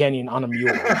Grand Canyon on a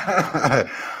mule?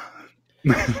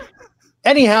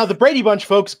 Anyhow, the Brady Bunch,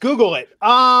 folks, Google it.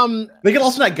 They could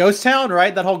also that Ghost Town,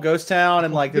 right? That whole Ghost Town,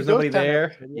 and like there's nobody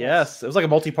there. Episode, yes, it was like a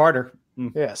multi-parter.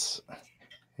 Yes.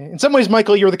 In some ways,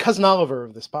 Michael, you're the cousin Oliver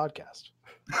of this podcast.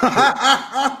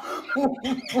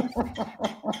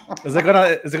 Is it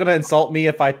gonna insult me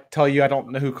if I tell you I don't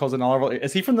know who Cousin Oliver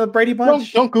is? He from the Brady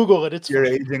Bunch? Don't Google it. You're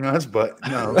aging us, but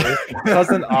no.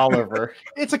 Cousin Oliver.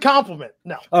 It's a compliment.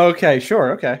 No. Okay,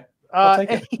 sure. Okay. I'll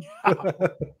take it.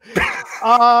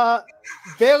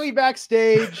 Bailey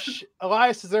backstage.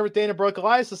 Elias is there with Dana Brooke.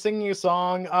 Elias is singing a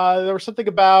song. There was something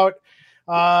about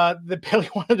that Bailey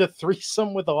wanted a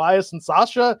threesome with Elias and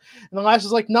Sasha, and Elias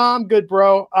is like, "Nah, I'm good,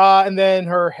 bro." And then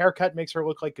her haircut makes her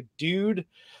look like a dude.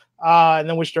 And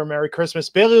then wished her a Merry Christmas.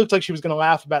 Bailey looked like she was going to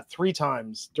laugh about 3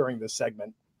 times during this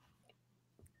segment.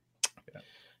 Yeah.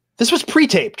 This was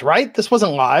pre-taped, right? This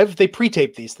wasn't live. They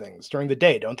pre-tape these things during the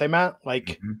day, don't they, Matt?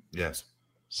 Like, yes.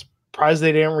 Surprised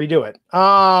they didn't redo it.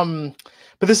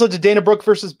 But this led to Dana Brooke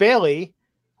versus Bailey,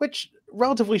 which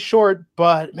relatively short,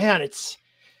 but man, it's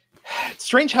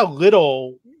strange how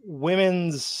little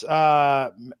women's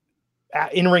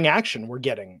in-ring action we're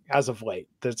getting as of late.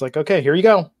 It's like, okay, here you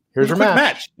go. Here's your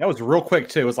match. That was real quick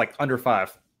too. It was like under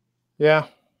 5. Yeah.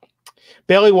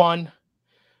 Bailey won.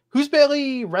 Who's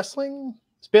Bailey wrestling?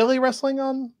 Is Bailey wrestling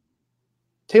on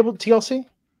Table TLC?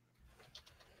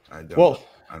 I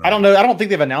don't know. I don't think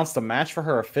they've announced a match for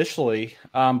her officially.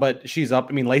 But she's up.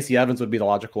 I mean, Lacey Evans would be the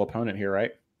logical opponent here,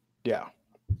 right? Yeah.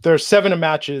 There's 7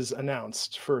 matches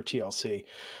announced for TLC.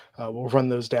 We'll run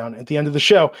those down at the end of the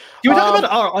show. Can we talk about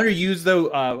how underused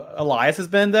though Elias has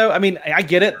been though? I mean, I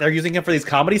get it. They're using him for these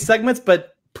comedy segments,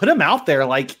 but put him out there.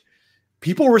 Like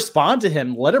people respond to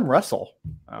him. Let him wrestle.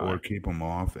 Or keep him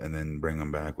off and then bring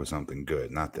him back with something good.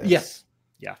 Not this. Yes.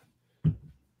 Yeah.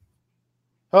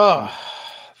 Oh,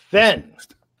 then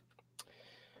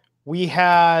we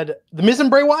had The Miz and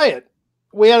Bray Wyatt.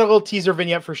 We had a little teaser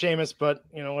vignette for Sheamus, but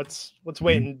let's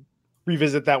wait and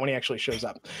revisit that when he actually shows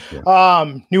up.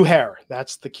 Yeah. New hair.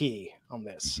 That's the key on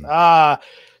this.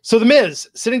 So The Miz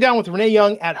sitting down with Renee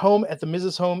Young at home at the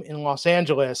Miz's home in Los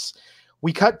Angeles.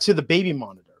 We cut to the baby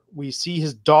monitor. We see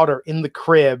his daughter in the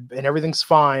crib and everything's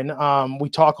fine. We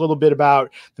talk a little bit about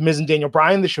The Miz and Daniel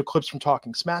Bryan. They show clips from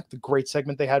Talking Smack, the great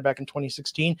segment they had back in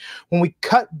 2016. When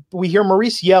we hear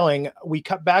Maurice yelling. We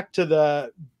cut back to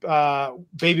the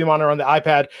baby monitor on the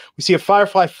iPad. We see a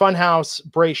Firefly Funhouse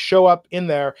Bray show up in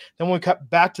there. Then when we cut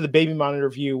back to the baby monitor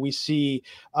view, we see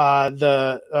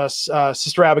the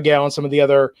Sister Abigail and some of the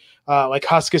other like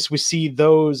Huskus. We see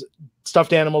those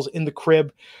stuffed animals in the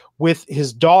crib with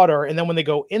his daughter. And then when they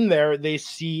go in there, they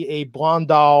see a blonde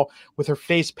doll with her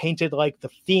face painted like the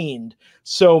Fiend.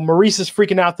 So Maurice is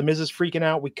freaking out. The Miz is freaking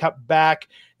out. We cut back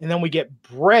and then we get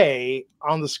Bray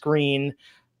on the screen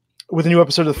with a new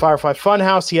episode of the Firefly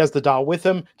Funhouse. He has the doll with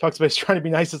him. Talks about he's trying to be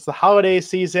nice. It's the holiday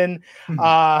season.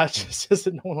 Just says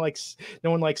that no one likes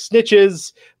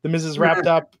snitches. The Miz is wrapped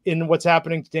up in what's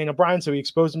happening to Daniel Bryan. So he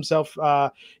exposed himself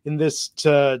in this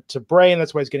to Bray. And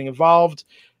that's why he's getting involved.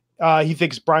 He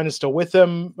thinks Bryan is still with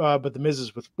him, but the Miz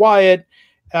is with Wyatt.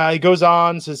 He goes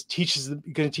on, says going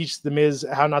to teach the Miz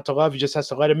how not to love. He just has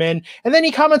to let him in. And then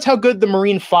he comments how good the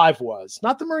Marine 5 was.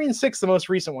 Not the Marine 6, the most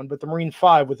recent one, but the Marine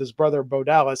 5 with his brother Bo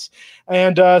Dallas.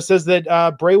 And says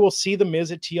that Bray will see the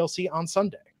Miz at TLC on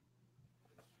Sunday.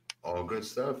 All good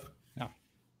stuff. Yeah.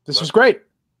 This was great.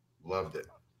 Loved it.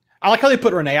 I like how they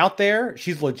put Renee out there.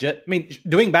 She's legit. I mean,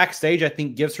 doing backstage, I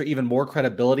think, gives her even more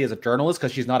credibility as a journalist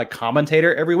because she's not a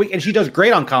commentator every week, and she does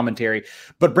great on commentary.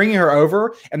 But bringing her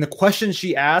over and the questions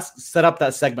she asked set up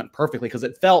that segment perfectly because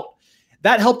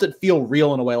that helped it feel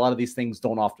real in a way a lot of these things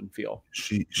don't often feel.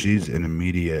 She's an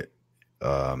immediate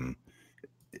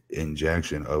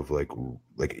injection of like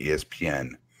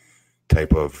ESPN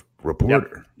type of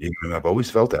reporter. Yep. I've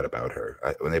always felt that about her.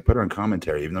 When they put her in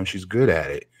commentary, even though she's good at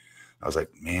it, I was like,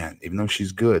 man, even though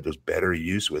she's good, there's better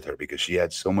use with her because she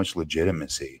had so much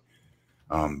legitimacy.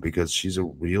 Because she's a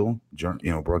real,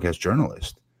 broadcast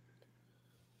journalist.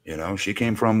 She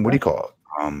came from, what do you call it?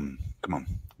 Come on,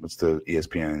 what's the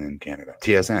ESPN in Canada?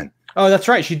 TSN. Oh, that's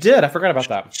right. She did. I forgot about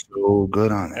that. So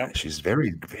good on that. Yep. She's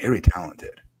very, very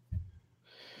talented.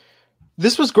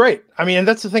 This was great. I mean, and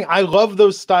that's the thing. I love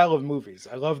those style of movies.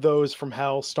 I love those from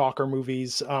hell, stalker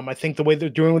movies. I think the way they're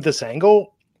doing with this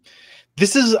angle,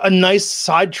 this is a nice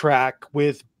sidetrack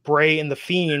with Bray and The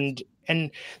Fiend. And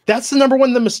that's the number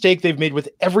one mistake they've made with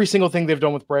every single thing they've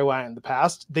done with Bray Wyatt in the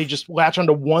past. They just latch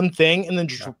onto one thing and then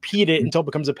just repeat it until it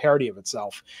becomes a parody of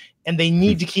itself. And they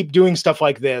need to keep doing stuff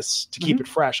like this to keep it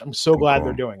fresh. I'm so glad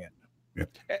they're doing it.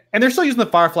 Yeah. And they're still using the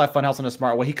Firefly Funhouse in a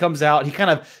smart way. He comes out, he kind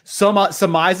of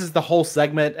surmises the whole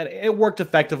segment, and it worked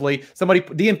effectively.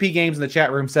 DMP Games in the chat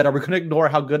room said, "Are we going to ignore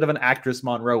how good of an actress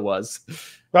Monroe was?"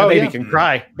 Baby can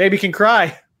cry. Baby can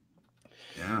cry.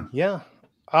 Yeah.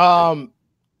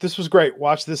 This was great.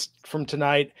 Watch this from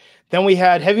tonight. Then we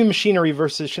had Heavy Machinery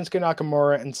versus Shinsuke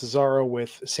Nakamura and Cesaro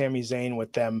with Sami Zayn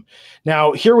with them.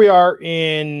 Now, here we are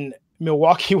in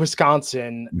Milwaukee,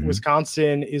 Wisconsin. Mm-hmm.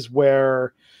 Wisconsin is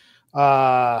where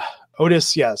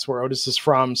Otis is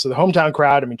from. So the hometown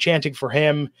crowd, chanting for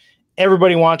him,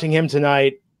 everybody wanting him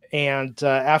tonight. And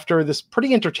after this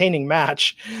pretty entertaining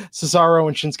match, Cesaro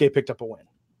and Shinsuke picked up a win.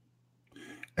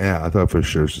 Yeah, I thought for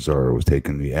sure Cesaro was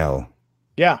taking the L.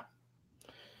 Yeah.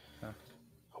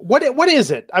 What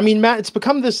is it? I mean, Matt, it's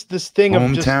become this thing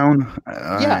hometown,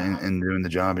 of just, and doing the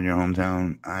job in your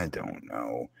hometown. I don't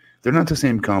know. They're not the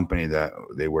same company that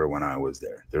they were when I was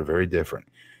there. They're very different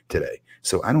today.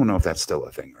 So I don't know if that's still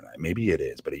a thing or not. Maybe it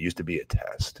is, but it used to be a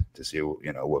test to see,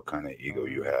 what kind of ego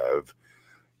you have,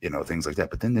 things like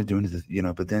that. But then they're doing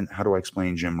it, but then how do I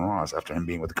explain Jim Ross after him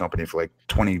being with the company for like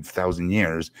 20,000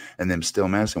 years and them still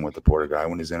messing with the Porter guy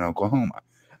when he's in Oklahoma?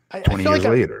 20 years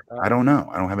later. I don't know.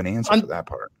 I don't have an answer for that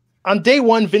part. On day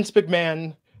one, Vince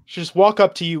McMahon should just walk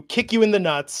up to you, kick you in the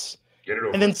nuts,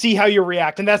 and then see how you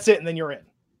react. And that's it. And then you're in.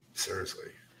 Seriously.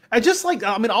 I just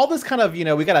all this kind of,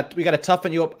 we gotta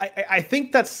toughen you up. I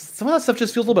think that's some of that stuff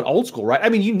just feels a little bit old school, right? I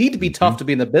mean, you need to be tough to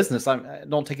be in the business. I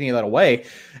don't take any of that away,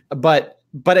 but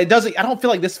it doesn't, I don't feel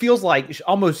like this feels like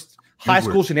almost high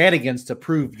school shenanigans to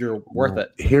prove you're worth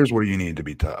it. Here's where you need to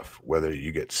be tough, whether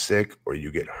you get sick or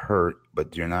you get hurt,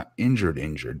 but you're not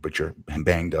injured, but you're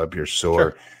banged up, you're sore.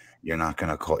 Sure. You're not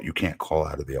going to you can't call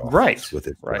out of the office with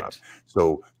it. Right.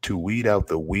 So to weed out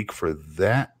the weak for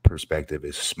that perspective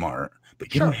is smart,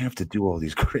 but you don't have to do all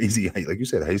these crazy, like you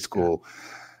said, high school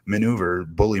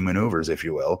bully maneuvers, if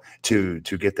you will, to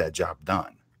get that job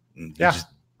done.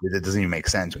 It doesn't even make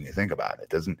sense when you think about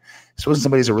it. Suppose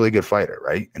somebody's a really good fighter,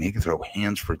 right? And he can throw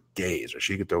hands for days, or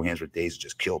she could throw hands for days and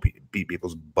just beat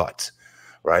people's butts,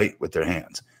 right, with their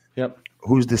hands. Yep.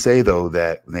 Who's to say, though,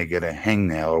 that when they get a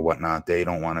hangnail or whatnot, they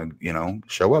don't want to,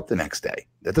 show up the next day?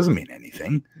 That doesn't mean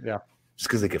anything. Yeah. Just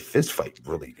because they could fist fight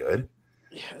really good.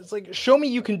 Yeah, it's like, show me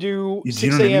you can do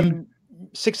 6 a.m.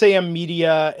 6 a.m.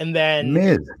 media and then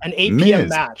an 8 p.m.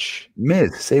 match.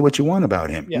 Miz, say what you want about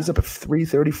him. Yeah. He's up at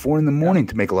 3:30, 4 in the morning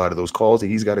to make a lot of those calls that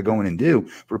he's got to go in and do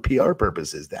for PR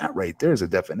purposes. That right there is a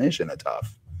definition of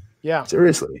tough. Yeah.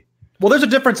 Seriously. Well, there's a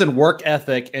difference in work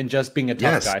ethic and just being a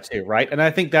tough guy too, right? And I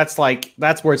think that's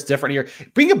where it's different here.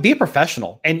 Be a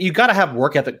professional, and you got to have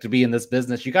work ethic to be in this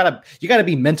business. You got to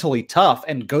be mentally tough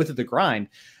and go through the grind,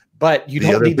 but you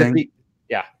don't need to be.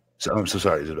 Yeah. So I'm so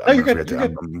sorry. No, you're good.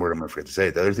 I'm going to forget to say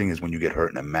it. The other thing is when you get hurt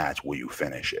in a match, will you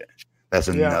finish it? That's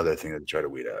another thing that they try to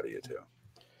weed out of you too.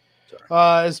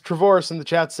 As Trevorus in the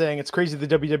chat saying, it's crazy the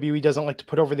WWE doesn't like to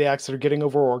put over the acts that are getting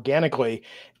over organically.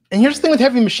 And here's the thing with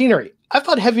Heavy Machinery. I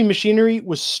thought Heavy Machinery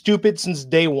was stupid since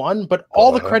day one, but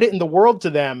all the credit in the world to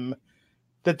them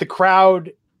that the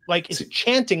crowd is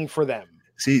chanting for them.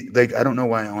 See, I don't know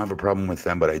why I don't have a problem with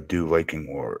them, but I do Viking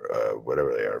or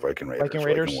whatever they are, Viking Raiders. Viking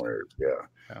Raiders. Viking Warriors, yeah.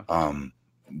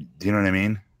 Do you know what I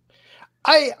mean?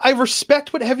 I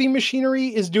respect what Heavy Machinery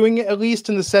is doing, at least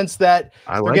in the sense that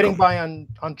they're getting by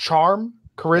on charm,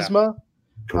 charisma.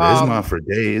 Yeah. Charisma for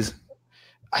days.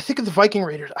 I think of the Viking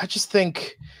Raiders. I just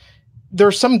think there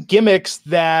are some gimmicks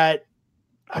that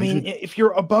I mean, if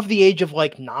you're above the age of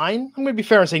like 9, I'm going to be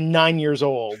fair and say 9 years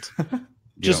old,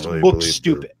 just really looks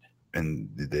stupid. And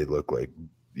they look like,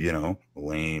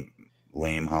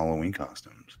 lame Halloween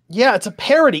costumes. Yeah, it's a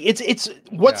parody. It's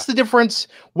what's the difference?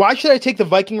 Why should I take the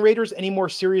Viking Raiders any more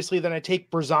seriously than I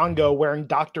take Breezango wearing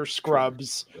doctor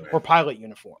scrubs or pilot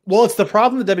uniforms? Well, it's the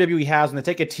problem the WWE has when they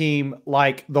take a team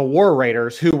like the War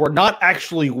Raiders, who were not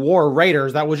actually War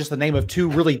Raiders. That was just the name of two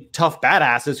really tough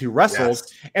badasses who wrestled,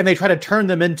 and they try to turn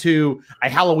them into a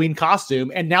Halloween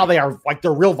costume, and now they are like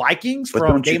the real Vikings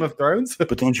from Game of Thrones.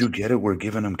 But don't you get it? We're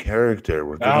giving them character.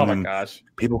 We're giving them. Gosh.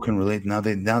 People can relate now.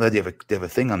 They have a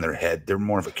thing on their head. They're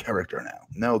more of a character now.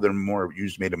 No, they're more. You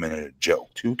just made them in a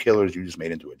joke. Two killers you just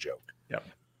made into a joke. Yep.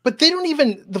 But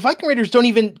the Viking Raiders don't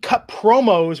even cut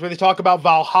promos where they talk about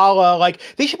Valhalla. Like,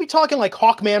 they should be talking like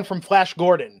Hawkman from Flash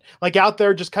Gordon, like out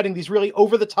there just cutting these really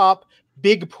over the top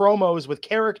big promos with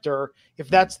character, if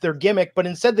that's their gimmick. But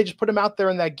instead they just put them out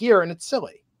there in that gear, and it's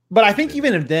silly. But I think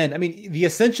even then, I mean, the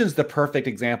Ascension's the perfect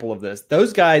example of this.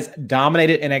 Those guys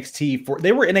dominated NXT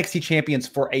they were NXT champions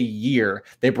for a year.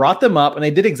 They brought them up and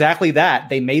they did exactly that.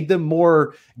 They made them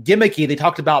more gimmicky. They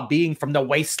talked about being from the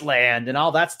wasteland and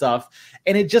all that stuff.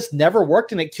 And it just never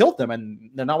worked and it killed them.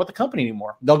 And they're not with the company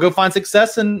anymore. They'll go find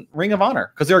success in Ring of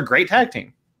Honor because they're a great tag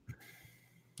team.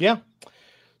 Yeah.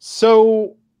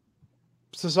 So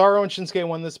Cesaro and Shinsuke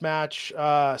won this match.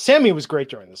 Sammy was great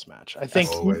during this match. I think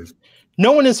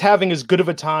no one is having as good of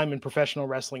a time in professional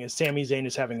wrestling as Sami Zayn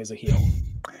is having as a heel.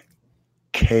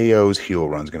 KO's heel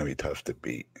run's going to be tough to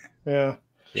beat. Yeah.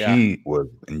 He was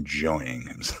enjoying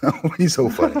himself. He's so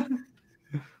funny.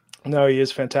 No, he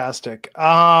is fantastic.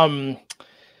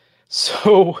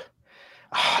 So,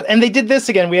 and they did this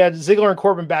again. We had Ziggler and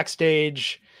Corbin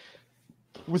backstage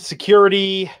with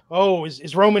security. Oh,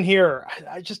 is Roman here?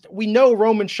 We know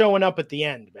Roman's showing up at the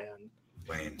end, man.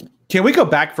 Wayne. Can we go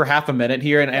back for half a minute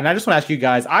here? And I just want to ask you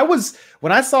guys,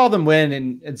 when I saw them win,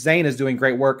 and Zayn is doing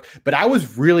great work, but I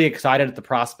was really excited at the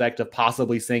prospect of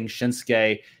possibly seeing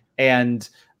Shinsuke and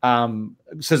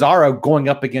Cesaro going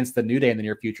up against the New Day in the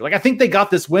near future. Like, I think they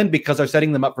got this win because they're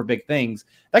setting them up for big things.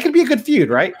 That could be a good feud,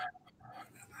 right?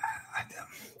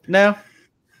 No.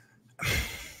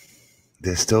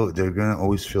 They're gonna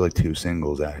always feel like two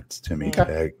singles acts to me.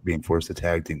 Being forced to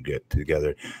tag team get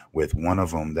together with one of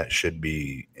them that should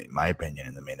be, in my opinion,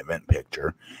 in the main event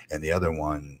picture, and the other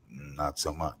one not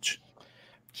so much.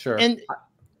 Sure. And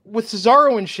with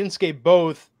Cesaro and Shinsuke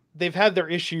both, they've had their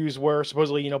issues where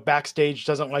supposedly, backstage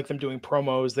doesn't like them doing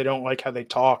promos. They don't like how they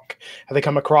talk, how they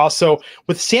come across. So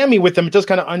with Sammy with them, it does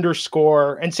kind of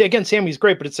underscore and say again, Sammy's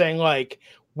great, but it's saying like,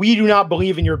 we do not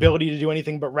believe in your ability to do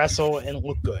anything but wrestle and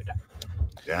look good.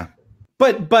 Yeah.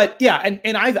 But yeah,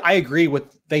 and I agree with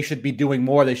they should be doing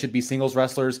more. They should be singles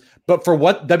wrestlers. But for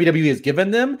what WWE has given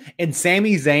them, and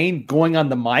Sami Zayn going on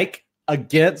the mic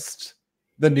against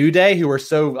the New Day, who are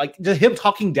so like just him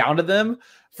talking down to them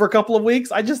for a couple of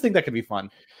weeks, I just think that could be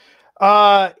fun.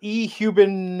 J,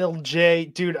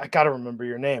 dude, I gotta remember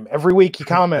your name. Every week he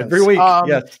comments. Every week,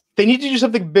 yes. They need to do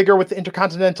something bigger with the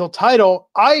Intercontinental title.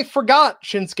 I forgot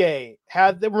Shinsuke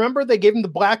remember they gave him the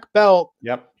black belt.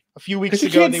 Yep. A few weeks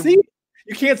ago. You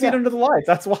can't see it under the lights.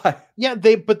 That's why. Yeah,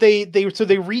 they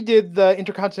redid the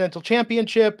Intercontinental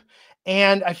Championship,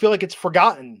 and I feel like it's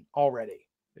forgotten already.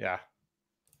 Yeah.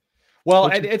 Well,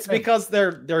 and it's because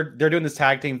they're doing this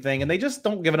tag team thing, and they just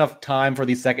don't give enough time for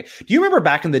these second. Do you remember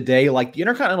back in the day, like the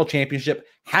Intercontinental Championship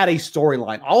had a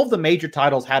storyline? All of the major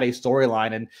titles had a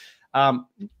storyline, and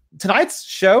tonight's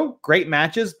show, great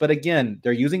matches, but again,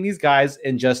 they're using these guys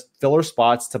in just filler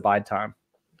spots to bide time.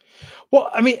 Well,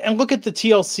 I mean, and look at the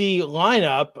TLC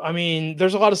lineup. I mean,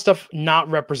 there's a lot of stuff not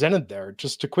represented there.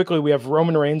 Just to quickly, we have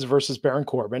Roman Reigns versus Baron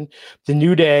Corbin, the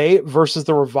New Day versus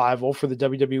the Revival for the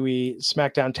WWE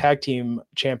SmackDown Tag Team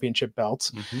Championship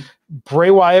belts,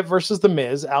 Bray Wyatt versus The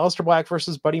Miz, Aleister Black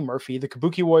versus Buddy Murphy, the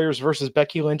Kabuki Warriors versus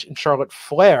Becky Lynch and Charlotte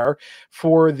Flair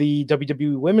for the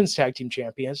WWE Women's Tag Team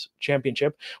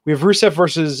Championship. We have Rusev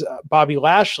versus Bobby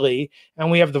Lashley, and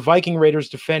we have the Viking Raiders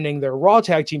defending their Raw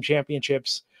Tag Team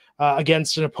Championships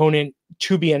against an opponent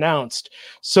to be announced.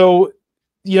 So,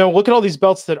 look at all these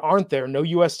belts that aren't there. No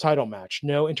U.S. title match,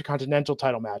 no Intercontinental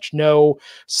title match, no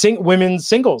women's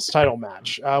singles title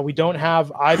match. We don't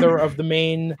have either of the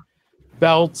main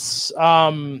belts.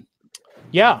 Because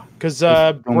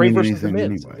Bray versus The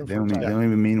Miz. Anyway. They don't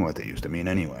even mean what they used to mean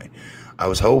anyway. I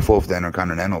was hopeful of the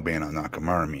Intercontinental being on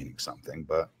Nakamura meaning something,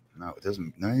 but no, it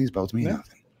doesn't. None of these belts mean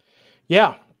nothing.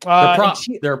 Yeah.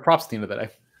 They're a props team today.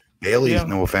 Bailey's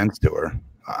no offense to her.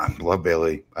 I love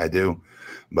Bailey. I do.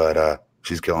 But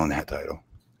she's killing that title.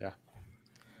 Yeah.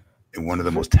 And one of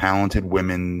the most talented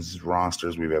women's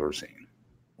rosters we've ever seen.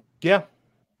 Yeah.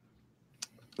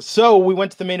 So we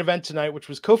went to the main event tonight, which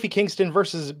was Kofi Kingston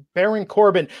versus Baron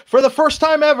Corbin for the first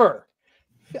time ever.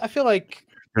 I feel like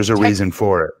there's a reason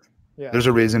for it. Yeah. There's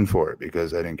a reason for it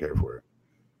because I didn't care for it.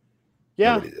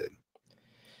 Yeah.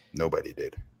 Nobody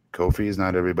did. Kofi is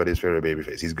not everybody's favorite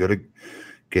babyface. He's good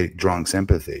at drawing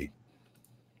sympathy.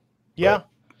 Yeah.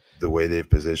 The way they've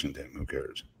positioned him, who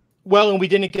cares? Well, and we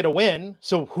didn't get a win,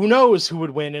 so who knows who would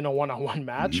win in a one-on-one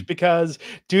match because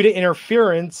due to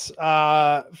interference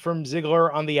from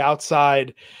Ziggler on the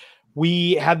outside,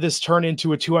 we had this turn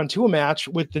into a 2-on-2 match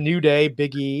with the New Day,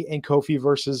 Big E, and Kofi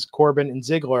versus Corbin and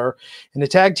Ziggler in a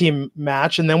tag team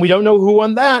match, and then we don't know who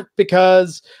won that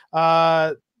because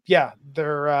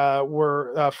there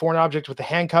were foreign objects with the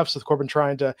handcuffs, with Corbin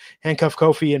trying to handcuff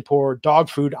Kofi and pour dog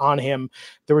food on him.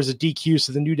 There was a DQ,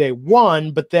 so the New Day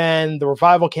won, but then the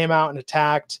Revival came out and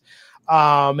attacked,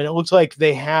 and it looked like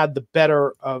they had the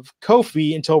better of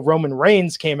Kofi until Roman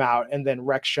Reigns came out and then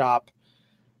wrecked shop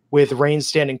with Reigns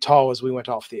standing tall as we went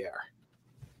off the air.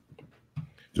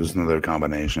 Just another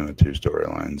combination of two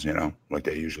storylines, like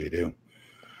they usually do.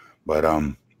 But,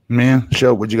 man,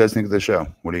 show, what'd you guys think of the show?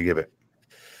 What do you give it?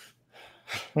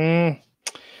 The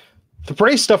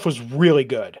Bray stuff was really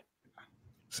good.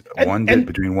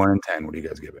 Between 1 and 10. What do you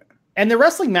guys give it? And the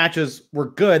wrestling matches were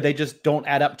good. They just don't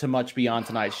add up to much beyond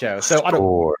tonight's show. So I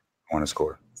want to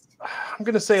score. I'm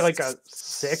going to say like a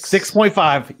 6.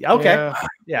 6.5. Okay.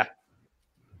 Yeah.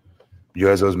 You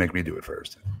guys always make me do it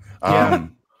first.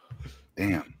 Damn.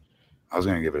 I was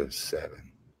going to give it a 7.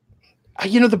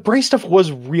 The Bray stuff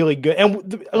was really good.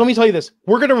 And let me tell you this.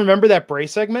 We're going to remember that Bray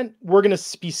segment. We're going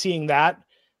to be seeing that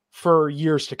for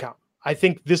years to come. I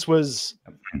think this was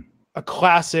a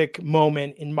classic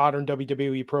moment in modern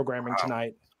WWE programming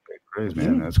tonight. Praise,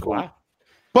 man. That's cool. Wow.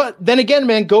 But then again,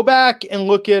 man, go back and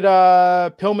look at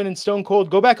Pillman and Stone Cold.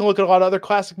 Go back and look at a lot of other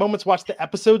classic moments. Watch the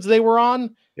episodes they were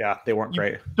on. Yeah, they weren't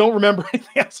great. Don't remember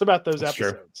anything else about those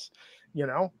episodes.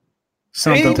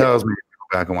 Something tells me to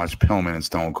go back and watch Pillman and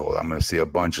Stone Cold. I'm going to see a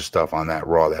bunch of stuff on that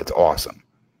Raw that's awesome.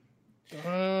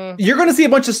 You're going to see a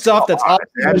bunch of stuff that's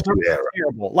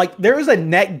terrible. Like there is a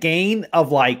net gain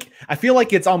of I feel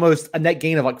like it's almost a net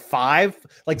gain of 5,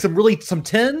 some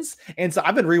 10s. And so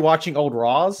I've been rewatching old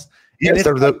Raws. Yes,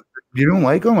 you don't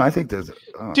like them? I think there's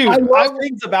dude. I love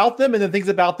things about them, and then things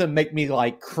about them make me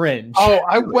cringe. Oh,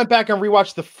 I went back and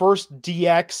rewatched the first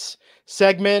DX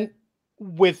segment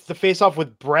with the face-off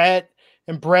with Brett,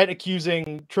 and Brett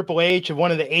accusing Triple H of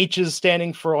one of the H's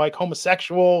standing for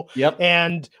homosexual. Yep,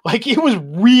 and it was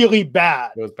really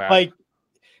bad. It was bad.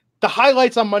 The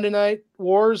highlights on Monday Night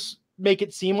Wars make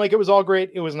it seem like it was all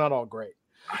great. It was not all great.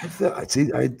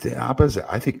 The opposite.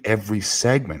 I think every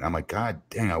segment, I'm like, God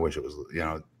dang, I wish it was,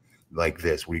 like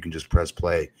this, where you can just press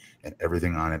play and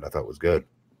everything on it I thought was good.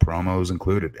 Promos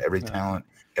included. Every talent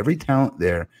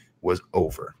there was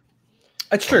over.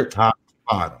 That's true. Top to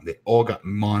bottom. They all got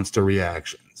monster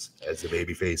reactions as the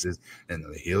baby faces, and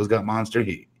the heels got monster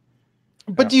heat.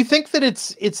 But do you think that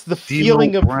it's the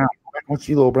feeling of Brown? What's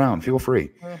D'Lo Brown? Feel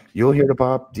free. You'll hear the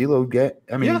pop. D'Lo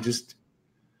just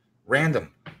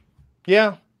random.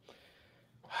 Yeah.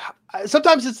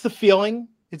 Sometimes it's the feeling.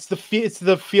 It's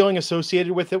the feeling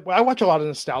associated with it. I watch a lot of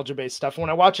nostalgia-based stuff. When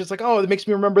I watch it, it's it makes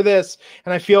me remember this,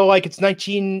 and I feel like it's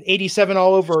 1987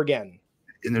 all over again.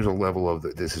 And there's a level of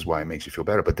this is why it makes you feel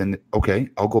better. But then, okay,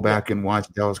 I'll go back and watch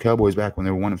Dallas Cowboys back when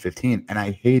they were 1-15, and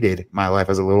I hated my life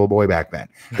as a little boy back then.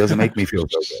 It doesn't make me feel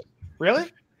so good.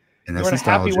 Really? And that's you weren't a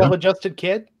happy, well-adjusted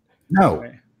kid? No.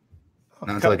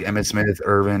 Not until Emmitt Smith,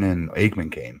 Irvin, and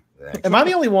Aikman came. Am I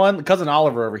the only one? Cousin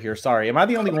Oliver over here. Sorry. Am I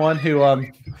the only one who?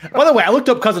 By the way, I looked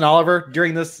up Cousin Oliver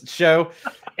during this show,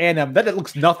 and that it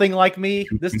looks nothing like me.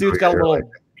 This dude's got a little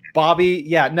Bobby.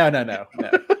 Yeah, no.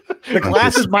 The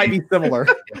glasses might be similar.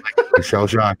 The shell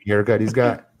shock haircut he's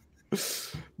got.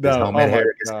 No, helmet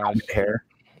hair.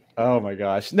 Oh my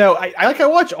gosh. No, I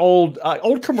watch old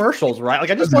commercials, right?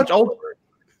 I just watch old.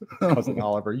 Cousin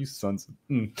Oliver, you sons.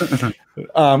 I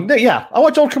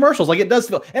watch old commercials. It does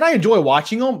feel, and I enjoy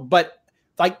watching them. But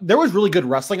there was really good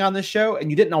wrestling on this show,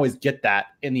 and you didn't always get that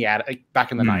in the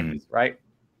back in the 90s, right?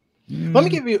 Let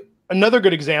me give you another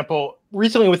good example.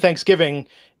 Recently, with Thanksgiving,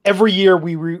 every year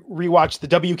we rewatch the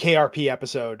WKRP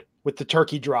episode with the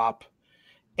turkey drop,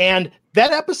 and that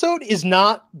episode is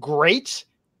not great,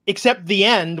 except the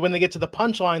end when they get to the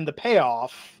punchline, the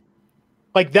payoff.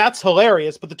 That's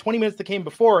hilarious, but the 20 minutes that came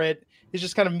before it is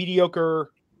just kind of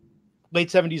mediocre late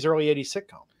 70s, early 80s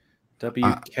sitcom.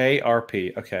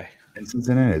 WKRP. Okay. In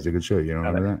Cincinnati, it's a good show. You don't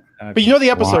remember that? But you know the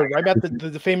episode, right? About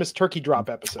the famous turkey drop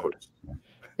episode.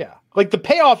 Yeah. The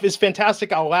payoff is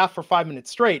fantastic. I'll laugh for 5 minutes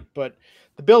straight, but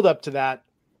the build up to that,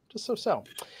 just so.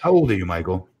 How old are you,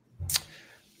 Michael?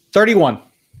 31.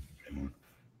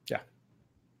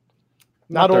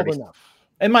 Not old 30s. enough.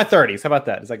 In my 30s. How about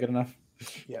that? Is that good enough?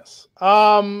 Yes.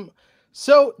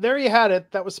 So there you had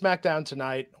it. That was SmackDown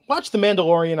tonight. Watch The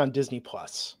Mandalorian on Disney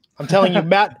Plus. I'm telling you,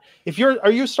 Matt.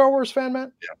 Are you a Star Wars fan,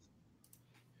 Matt? Yeah.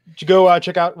 Did you go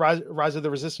check out Rise of the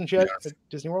Resistance yet at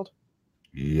Disney World?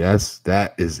 Yes,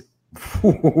 that is.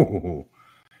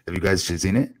 Have you guys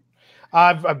seen it?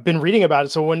 I've been reading about it.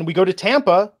 So when we go to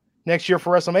Tampa next year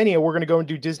for WrestleMania, we're going to go and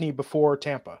do Disney before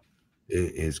Tampa.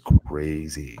 It is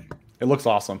crazy. It looks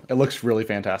awesome. It looks really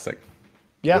fantastic.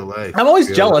 Yeah, I'm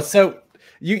always jealous. So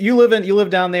you live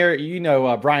down there. You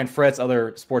know Brian Fritz,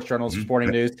 other sports journalists, sporting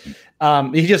news.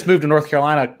 He just moved to North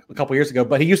Carolina a couple years ago,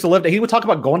 but he used to live there. He would talk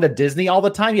about going to Disney all the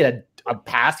time. He had a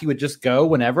pass. He would just go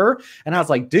whenever. And I was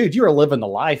like, dude, you are living the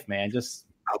life, man. Just.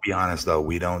 I'll be honest though,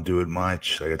 we don't do it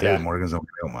much. Like I tell you, Morgans don't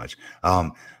do it much.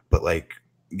 But like,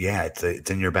 yeah, it's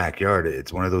in your backyard.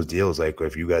 It's one of those deals. Like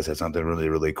if you guys have something really,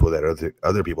 really cool that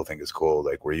other people think is cool,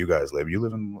 like where you guys live, you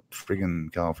live in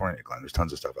freaking California, Glenn. There's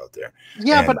tons of stuff out there.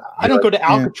 Yeah, and, but I don't go to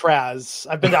Alcatraz.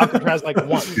 I've been to Alcatraz like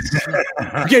once.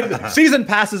 Get season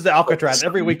passes to Alcatraz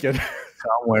every weekend.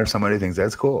 Somewhere somebody thinks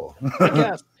that's cool.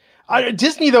 Yes.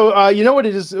 Disney, though, you know what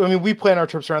it is? I mean, we plan our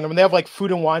trips around them. When they have like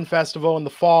Food and Wine Festival in the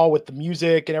fall with the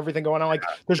music and everything going on, like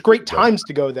there's great times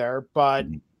to go there. But,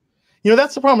 you know,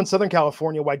 that's the problem in Southern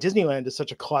California, why Disneyland is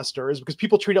such a cluster, is because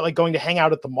people treat it like going to hang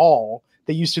out at the mall.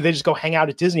 They just go hang out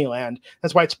at Disneyland.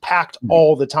 That's why it's packed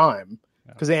all the time,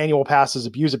 because the annual passes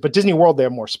abuse it. But Disney World, they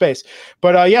have more space.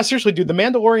 But yeah, seriously, dude, The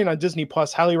Mandalorian on Disney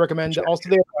Plus, highly recommend. Also,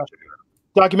 they have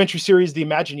documentary series, The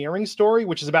Imagineering Story,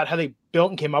 which is about how they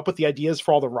built and came up with the ideas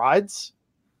for all the rides.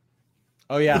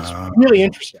 Oh yeah, it's really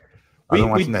interesting. I've been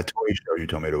watching that toy show you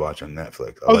told me to watch on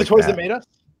Netflix. The Toys That Made Us?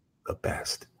 The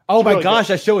best. Oh my gosh,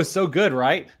 that show is so good,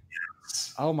 right?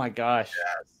 Yes. Oh my gosh.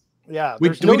 Yeah.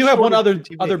 We do have one other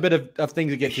bit of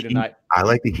things to get to tonight. I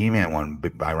like the He-Man one,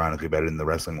 but ironically better than the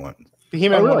wrestling one. The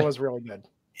He-Man one was really good.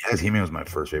 Yes, He-Man was my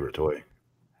first favorite toy.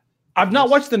 I've not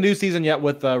watched the new season yet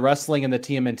with wrestling and the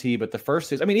TMNT, but the first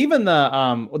season, I mean, even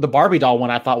the Barbie doll one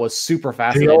I thought was super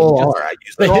fascinating.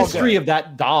 The history of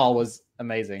that doll was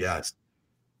amazing. Yes.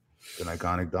 It's an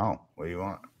iconic doll. What do you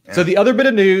want? Yeah. So the other bit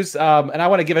of news, and I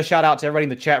want to give a shout out to everybody in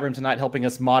the chat room tonight, helping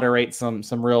us moderate some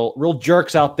real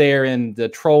jerks out there in the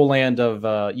troll land of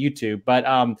YouTube. But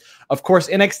of course,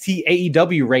 NXT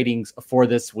AEW ratings for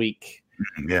this week.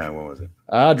 Yeah, what was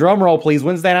it? Drum roll, please.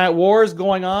 Wednesday Night Wars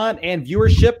going on, and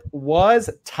viewership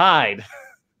was tied.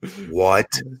 What?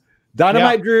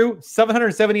 Dynamite drew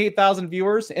 778,000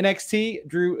 viewers. NXT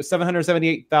drew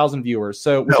 778,000 viewers.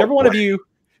 So whichever one of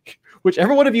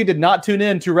you did not tune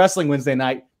in to Wrestling Wednesday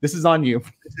night, this is on you.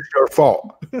 This is your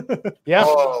fault. Yeah.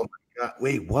 Oh my God.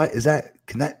 Wait, what is that?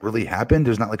 Can that really happen?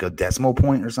 There's not like a decimal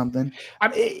point or something? I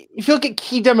mean, if you look at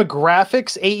key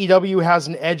demographics, AEW has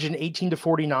an edge in 18 to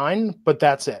 49, but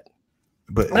that's it.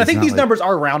 But I think these numbers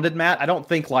are rounded, Matt. I don't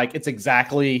think like it's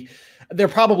exactly. They're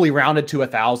probably rounded to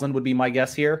 1,000 would be my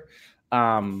guess here.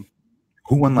 Who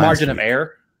won last margin week? of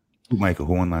error? Michael,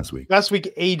 who won last week? Last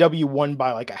week, AEW won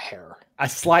by like a hair. A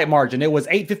slight margin. It was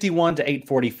 851 to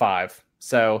 845.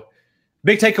 So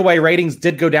big takeaway, ratings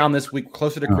did go down this week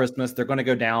closer to Christmas. They're going to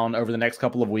go down over the next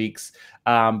couple of weeks.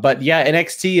 But yeah,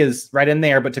 NXT is right in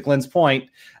there. But to Glenn's point,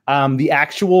 the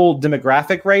actual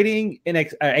demographic rating in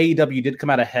AEW did come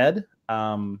out ahead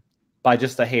by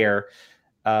just a hair.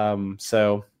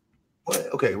 So.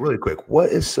 Okay, really quick. Why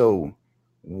is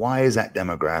that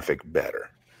demographic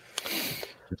better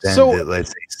than let's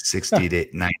say 60 to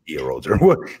 90-year-olds or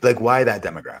what? Like, why that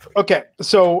demographic? Okay,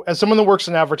 so as someone that works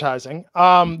in advertising,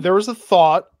 there was a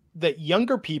thought that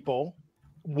younger people,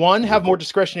 one, have more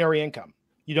discretionary income.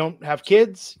 You don't have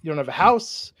kids, you don't have a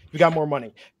house, you got more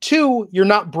money. Two, you're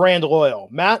not brand loyal.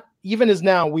 Matt, even as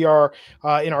now we are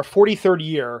in our 43rd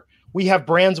year, we have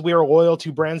brands we are loyal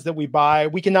to, brands that we buy.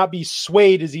 We cannot be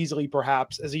swayed as easily,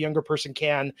 perhaps, as a younger person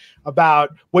can about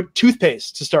what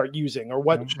toothpaste to start using or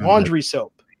what laundry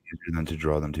soap. Easier than to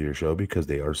draw them to your show because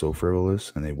they are so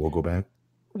frivolous and they will go back.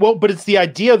 Well, but it's the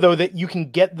idea, though, that you can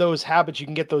get those habits, you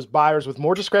can get those buyers with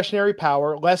more discretionary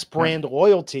power, less brand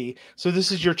loyalty. So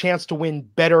this is your chance to win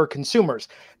better consumers.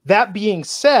 That being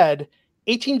said,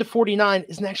 18 to 49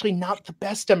 is actually not the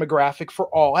best demographic for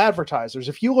all advertisers.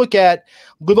 If you look at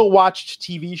little watched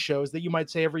TV shows that you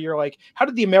might say every year, like How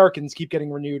Did the Americans Keep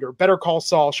Getting Renewed or Better Call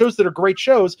Saul, shows that are great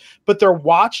shows, but they're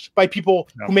watched by people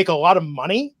who make a lot of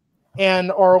money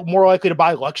and are more likely to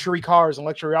buy luxury cars and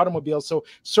luxury automobiles. So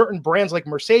certain brands like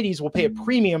Mercedes will pay a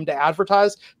premium to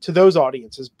advertise to those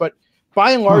audiences. But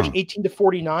by and large, 18 to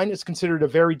 49 is considered a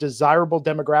very desirable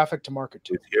demographic to market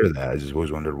to. I hear that. I just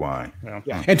always wondered why.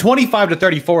 Yeah. And 25 to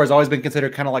 34 has always been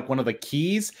considered kind of like one of the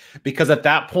keys because at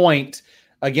that point,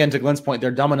 again, to Glenn's point,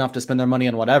 they're dumb enough to spend their money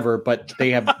on whatever, but they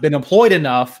have been employed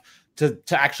enough to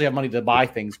actually have money to buy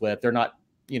things with. They're not,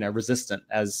 resistant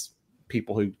as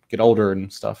people who get older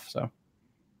and stuff. So,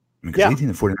 because 18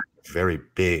 to 49 is very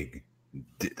big.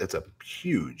 That's a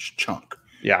huge chunk.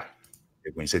 Yeah.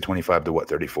 When you say 25 to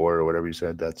 34 or whatever you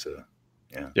said, that's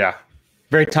yeah.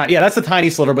 Very tiny. Yeah, that's a tiny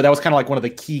sliver, but that was kind of like one of the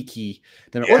key.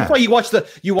 Or that's why you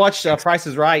watch Price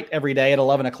is Right every day at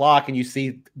 11 o'clock, and you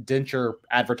see denture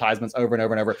advertisements over and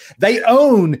over and over. They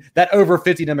own that over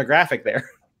 50 demographic there.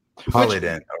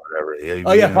 Polydent or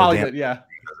whatever. Polydent. Yeah.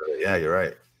 Yeah, you're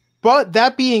right. But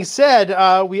that being said,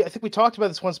 I think we talked about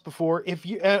this once before. If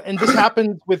you and this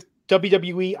happened with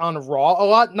WWE on Raw a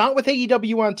lot, not with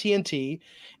AEW on TNT,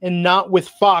 and not with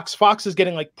Fox. Fox is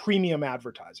getting like premium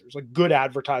advertisers, like good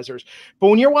advertisers. But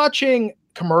when you're watching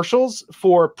commercials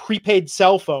for prepaid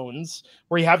cell phones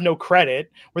where you have no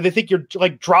credit, where they think you're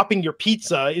like dropping your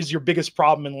pizza is your biggest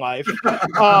problem in life,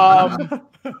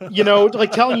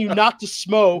 like telling you not to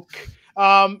smoke,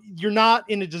 you're not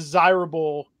in a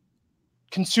desirable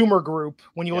consumer group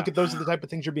when you look at those are the type of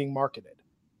things you're being marketed.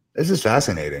 This is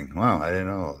fascinating. Wow, I didn't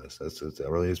know all this. That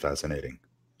really is fascinating.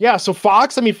 Yeah, so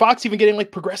Fox even getting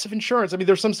like Progressive Insurance. I mean,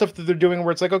 there's some stuff that they're doing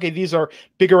where it's like, okay, these are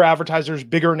bigger advertisers,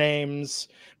 bigger names,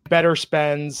 better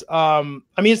spends.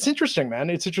 It's interesting, man.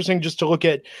 It's interesting just to look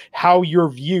at how you're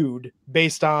viewed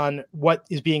based on what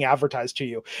is being advertised to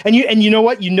you. And you know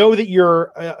what? You know that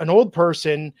you're an old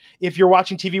person if you're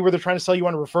watching TV where they're trying to sell you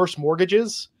on reverse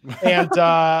mortgages and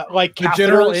like the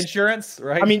general insurance,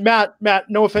 right? I mean, Matt,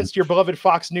 no offense to your beloved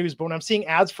Fox News, but when I'm seeing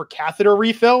ads for catheter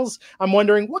refills, I'm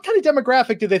wondering what kind of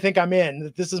demographic do they think I'm in?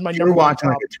 That this is my number one watching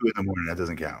like at 2 a.m. That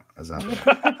doesn't count. That's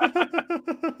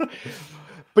not.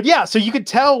 But yeah, so you could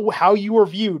tell how you were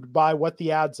viewed by what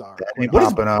the ads are. That ain't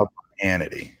popping up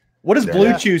Hannity. What does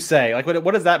Blue Chew say? Like,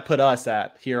 what does that put us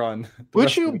at here on Blue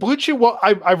Chew? Blue Chew. Well,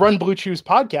 I run Blue Chew's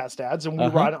podcast ads, and we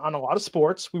run on a lot of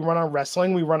sports. We run on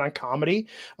wrestling. We run on comedy.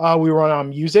 We run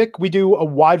on music. We do a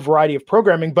wide variety of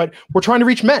programming, but we're trying to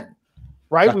reach men,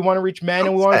 right? We want to reach men,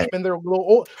 and we want to reach men that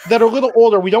are a little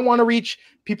older. We don't want to reach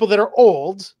people that are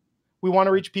old. We want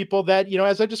to reach people that,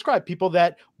 as I described, people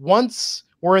that once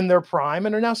were in their prime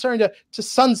and are now starting to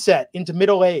sunset into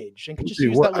middle age and can just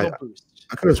use that little boost.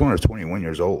 I could have sworn I was 21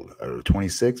 years old or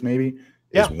 26 maybe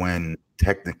is when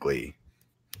technically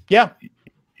you're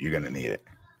going to need it.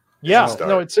 Yeah,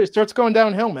 no, it starts going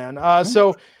downhill, man.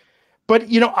 But,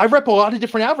 I rep a lot of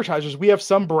different advertisers. We have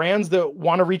some brands that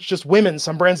want to reach just women,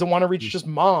 some brands that want to reach just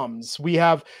moms. We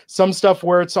have some stuff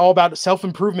where it's all about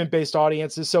self-improvement based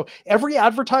audiences. So every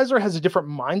advertiser has a different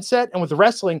mindset. And with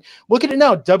wrestling, look at it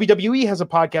now. WWE has a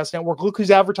podcast network. Look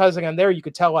who's advertising on there. You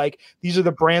could tell like these are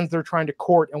the brands they're trying to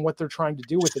court and what they're trying to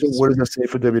do with it. What does that say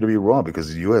for WWE Raw?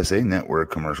 Because the USA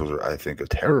Network commercials are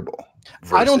terrible.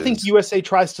 I don't think USA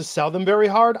tries to sell them very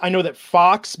hard. I know that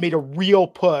Fox made a real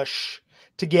push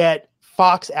to get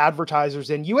Fox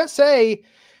advertisers in. USA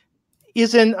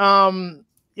isn't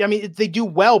they do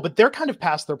well, but they're kind of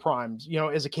past their primes,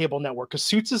 as a cable network, because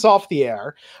Suits is off the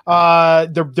air.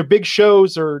 Their big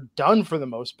shows are done for the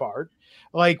most part.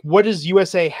 Like, what does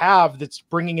USA have that's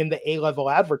bringing in the A-level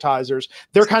advertisers?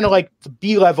 They're kind of like the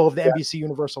B level of the NBC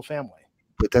Universal family.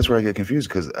 But that's where I get confused,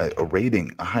 because a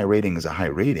high rating is a high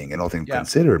rating, and all things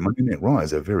considered, Monday Night Raw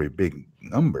is a very big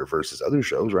number versus other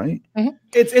shows, right? Mm-hmm.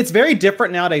 It's very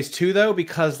different nowadays too, though,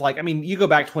 because you go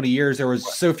back 20 years, there was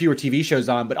so fewer TV shows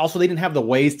on, but also they didn't have the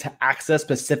ways to access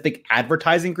specific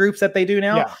advertising groups that they do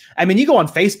now. Yeah. You go on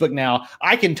Facebook now,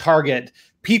 I can target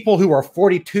people who are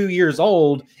 42 years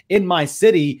old in my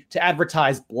city to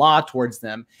advertise blah towards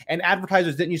them. And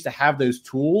advertisers didn't used to have those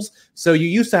tools. So you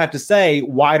used to have to say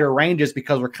wider ranges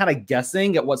because we're kind of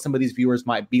guessing at what some of these viewers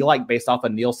might be like based off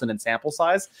of Nielsen and sample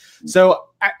size. So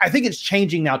I think it's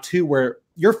changing now too, where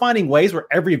you're finding ways where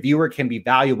every viewer can be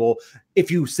valuable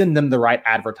if you send them the right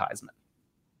advertisement.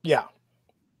 Yeah.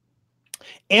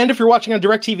 And if you're watching on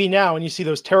DirecTV now and you see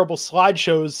those terrible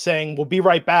slideshows saying, we'll be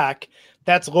right back,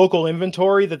 that's local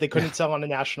inventory that they couldn't sell on a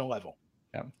national level.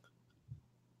 Yeah.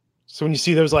 So when you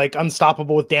see those like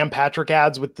Unstoppable with Dan Patrick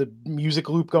ads with the music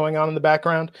loop going on in the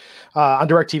background, on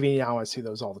DirecTV now, I see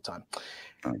those all the time.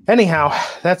 Anyhow,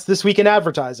 that's This Week in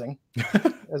Advertising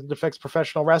as it affects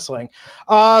professional wrestling.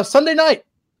 Sunday night,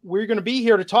 we're going to be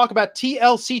here to talk about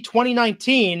TLC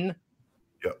 2019.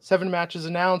 Yep. 7 matches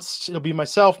announced. It'll be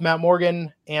myself, Matt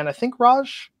Morgan, and I think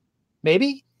Raj,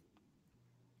 maybe.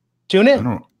 Tune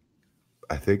in.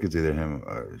 I think it's either him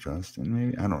or Justin,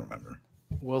 maybe. I don't remember.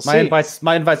 We'll see.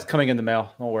 My invite's coming in the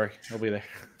mail. Don't worry. It'll be there.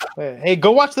 Hey,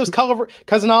 go watch those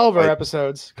Cousin Oliver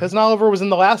episodes. Cousin Oliver was in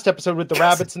the last episode with the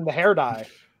rabbits and the hair dye.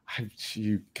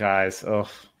 You guys. Oh.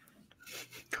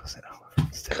 Cousin Oliver.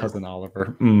 Cousin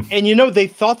Oliver. And you know, they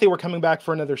thought they were coming back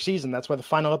for another season. That's why the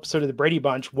final episode of the Brady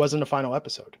Bunch wasn't a final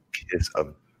episode. Kiss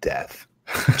of death.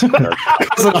 Cousin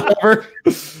Oliver.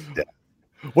 Yeah.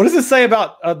 What does it say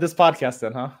about this podcast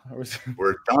then, huh?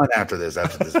 We're done after this.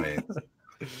 That's what this means.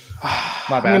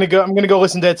 My bad. I'm gonna go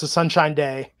listen to It's a Sunshine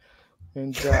Day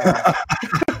and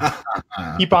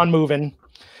keep on moving.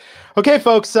 Okay,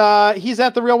 folks. He's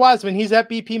at The Real Wiseman. He's at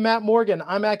BP Matt Morgan.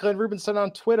 I'm at Glenn Rubenstein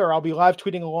on Twitter. I'll be live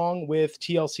tweeting along with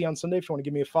TLC on Sunday if you want to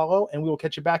give me a follow, and we will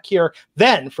catch you back here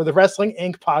then for the Wrestling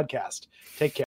Inc. podcast. Take care.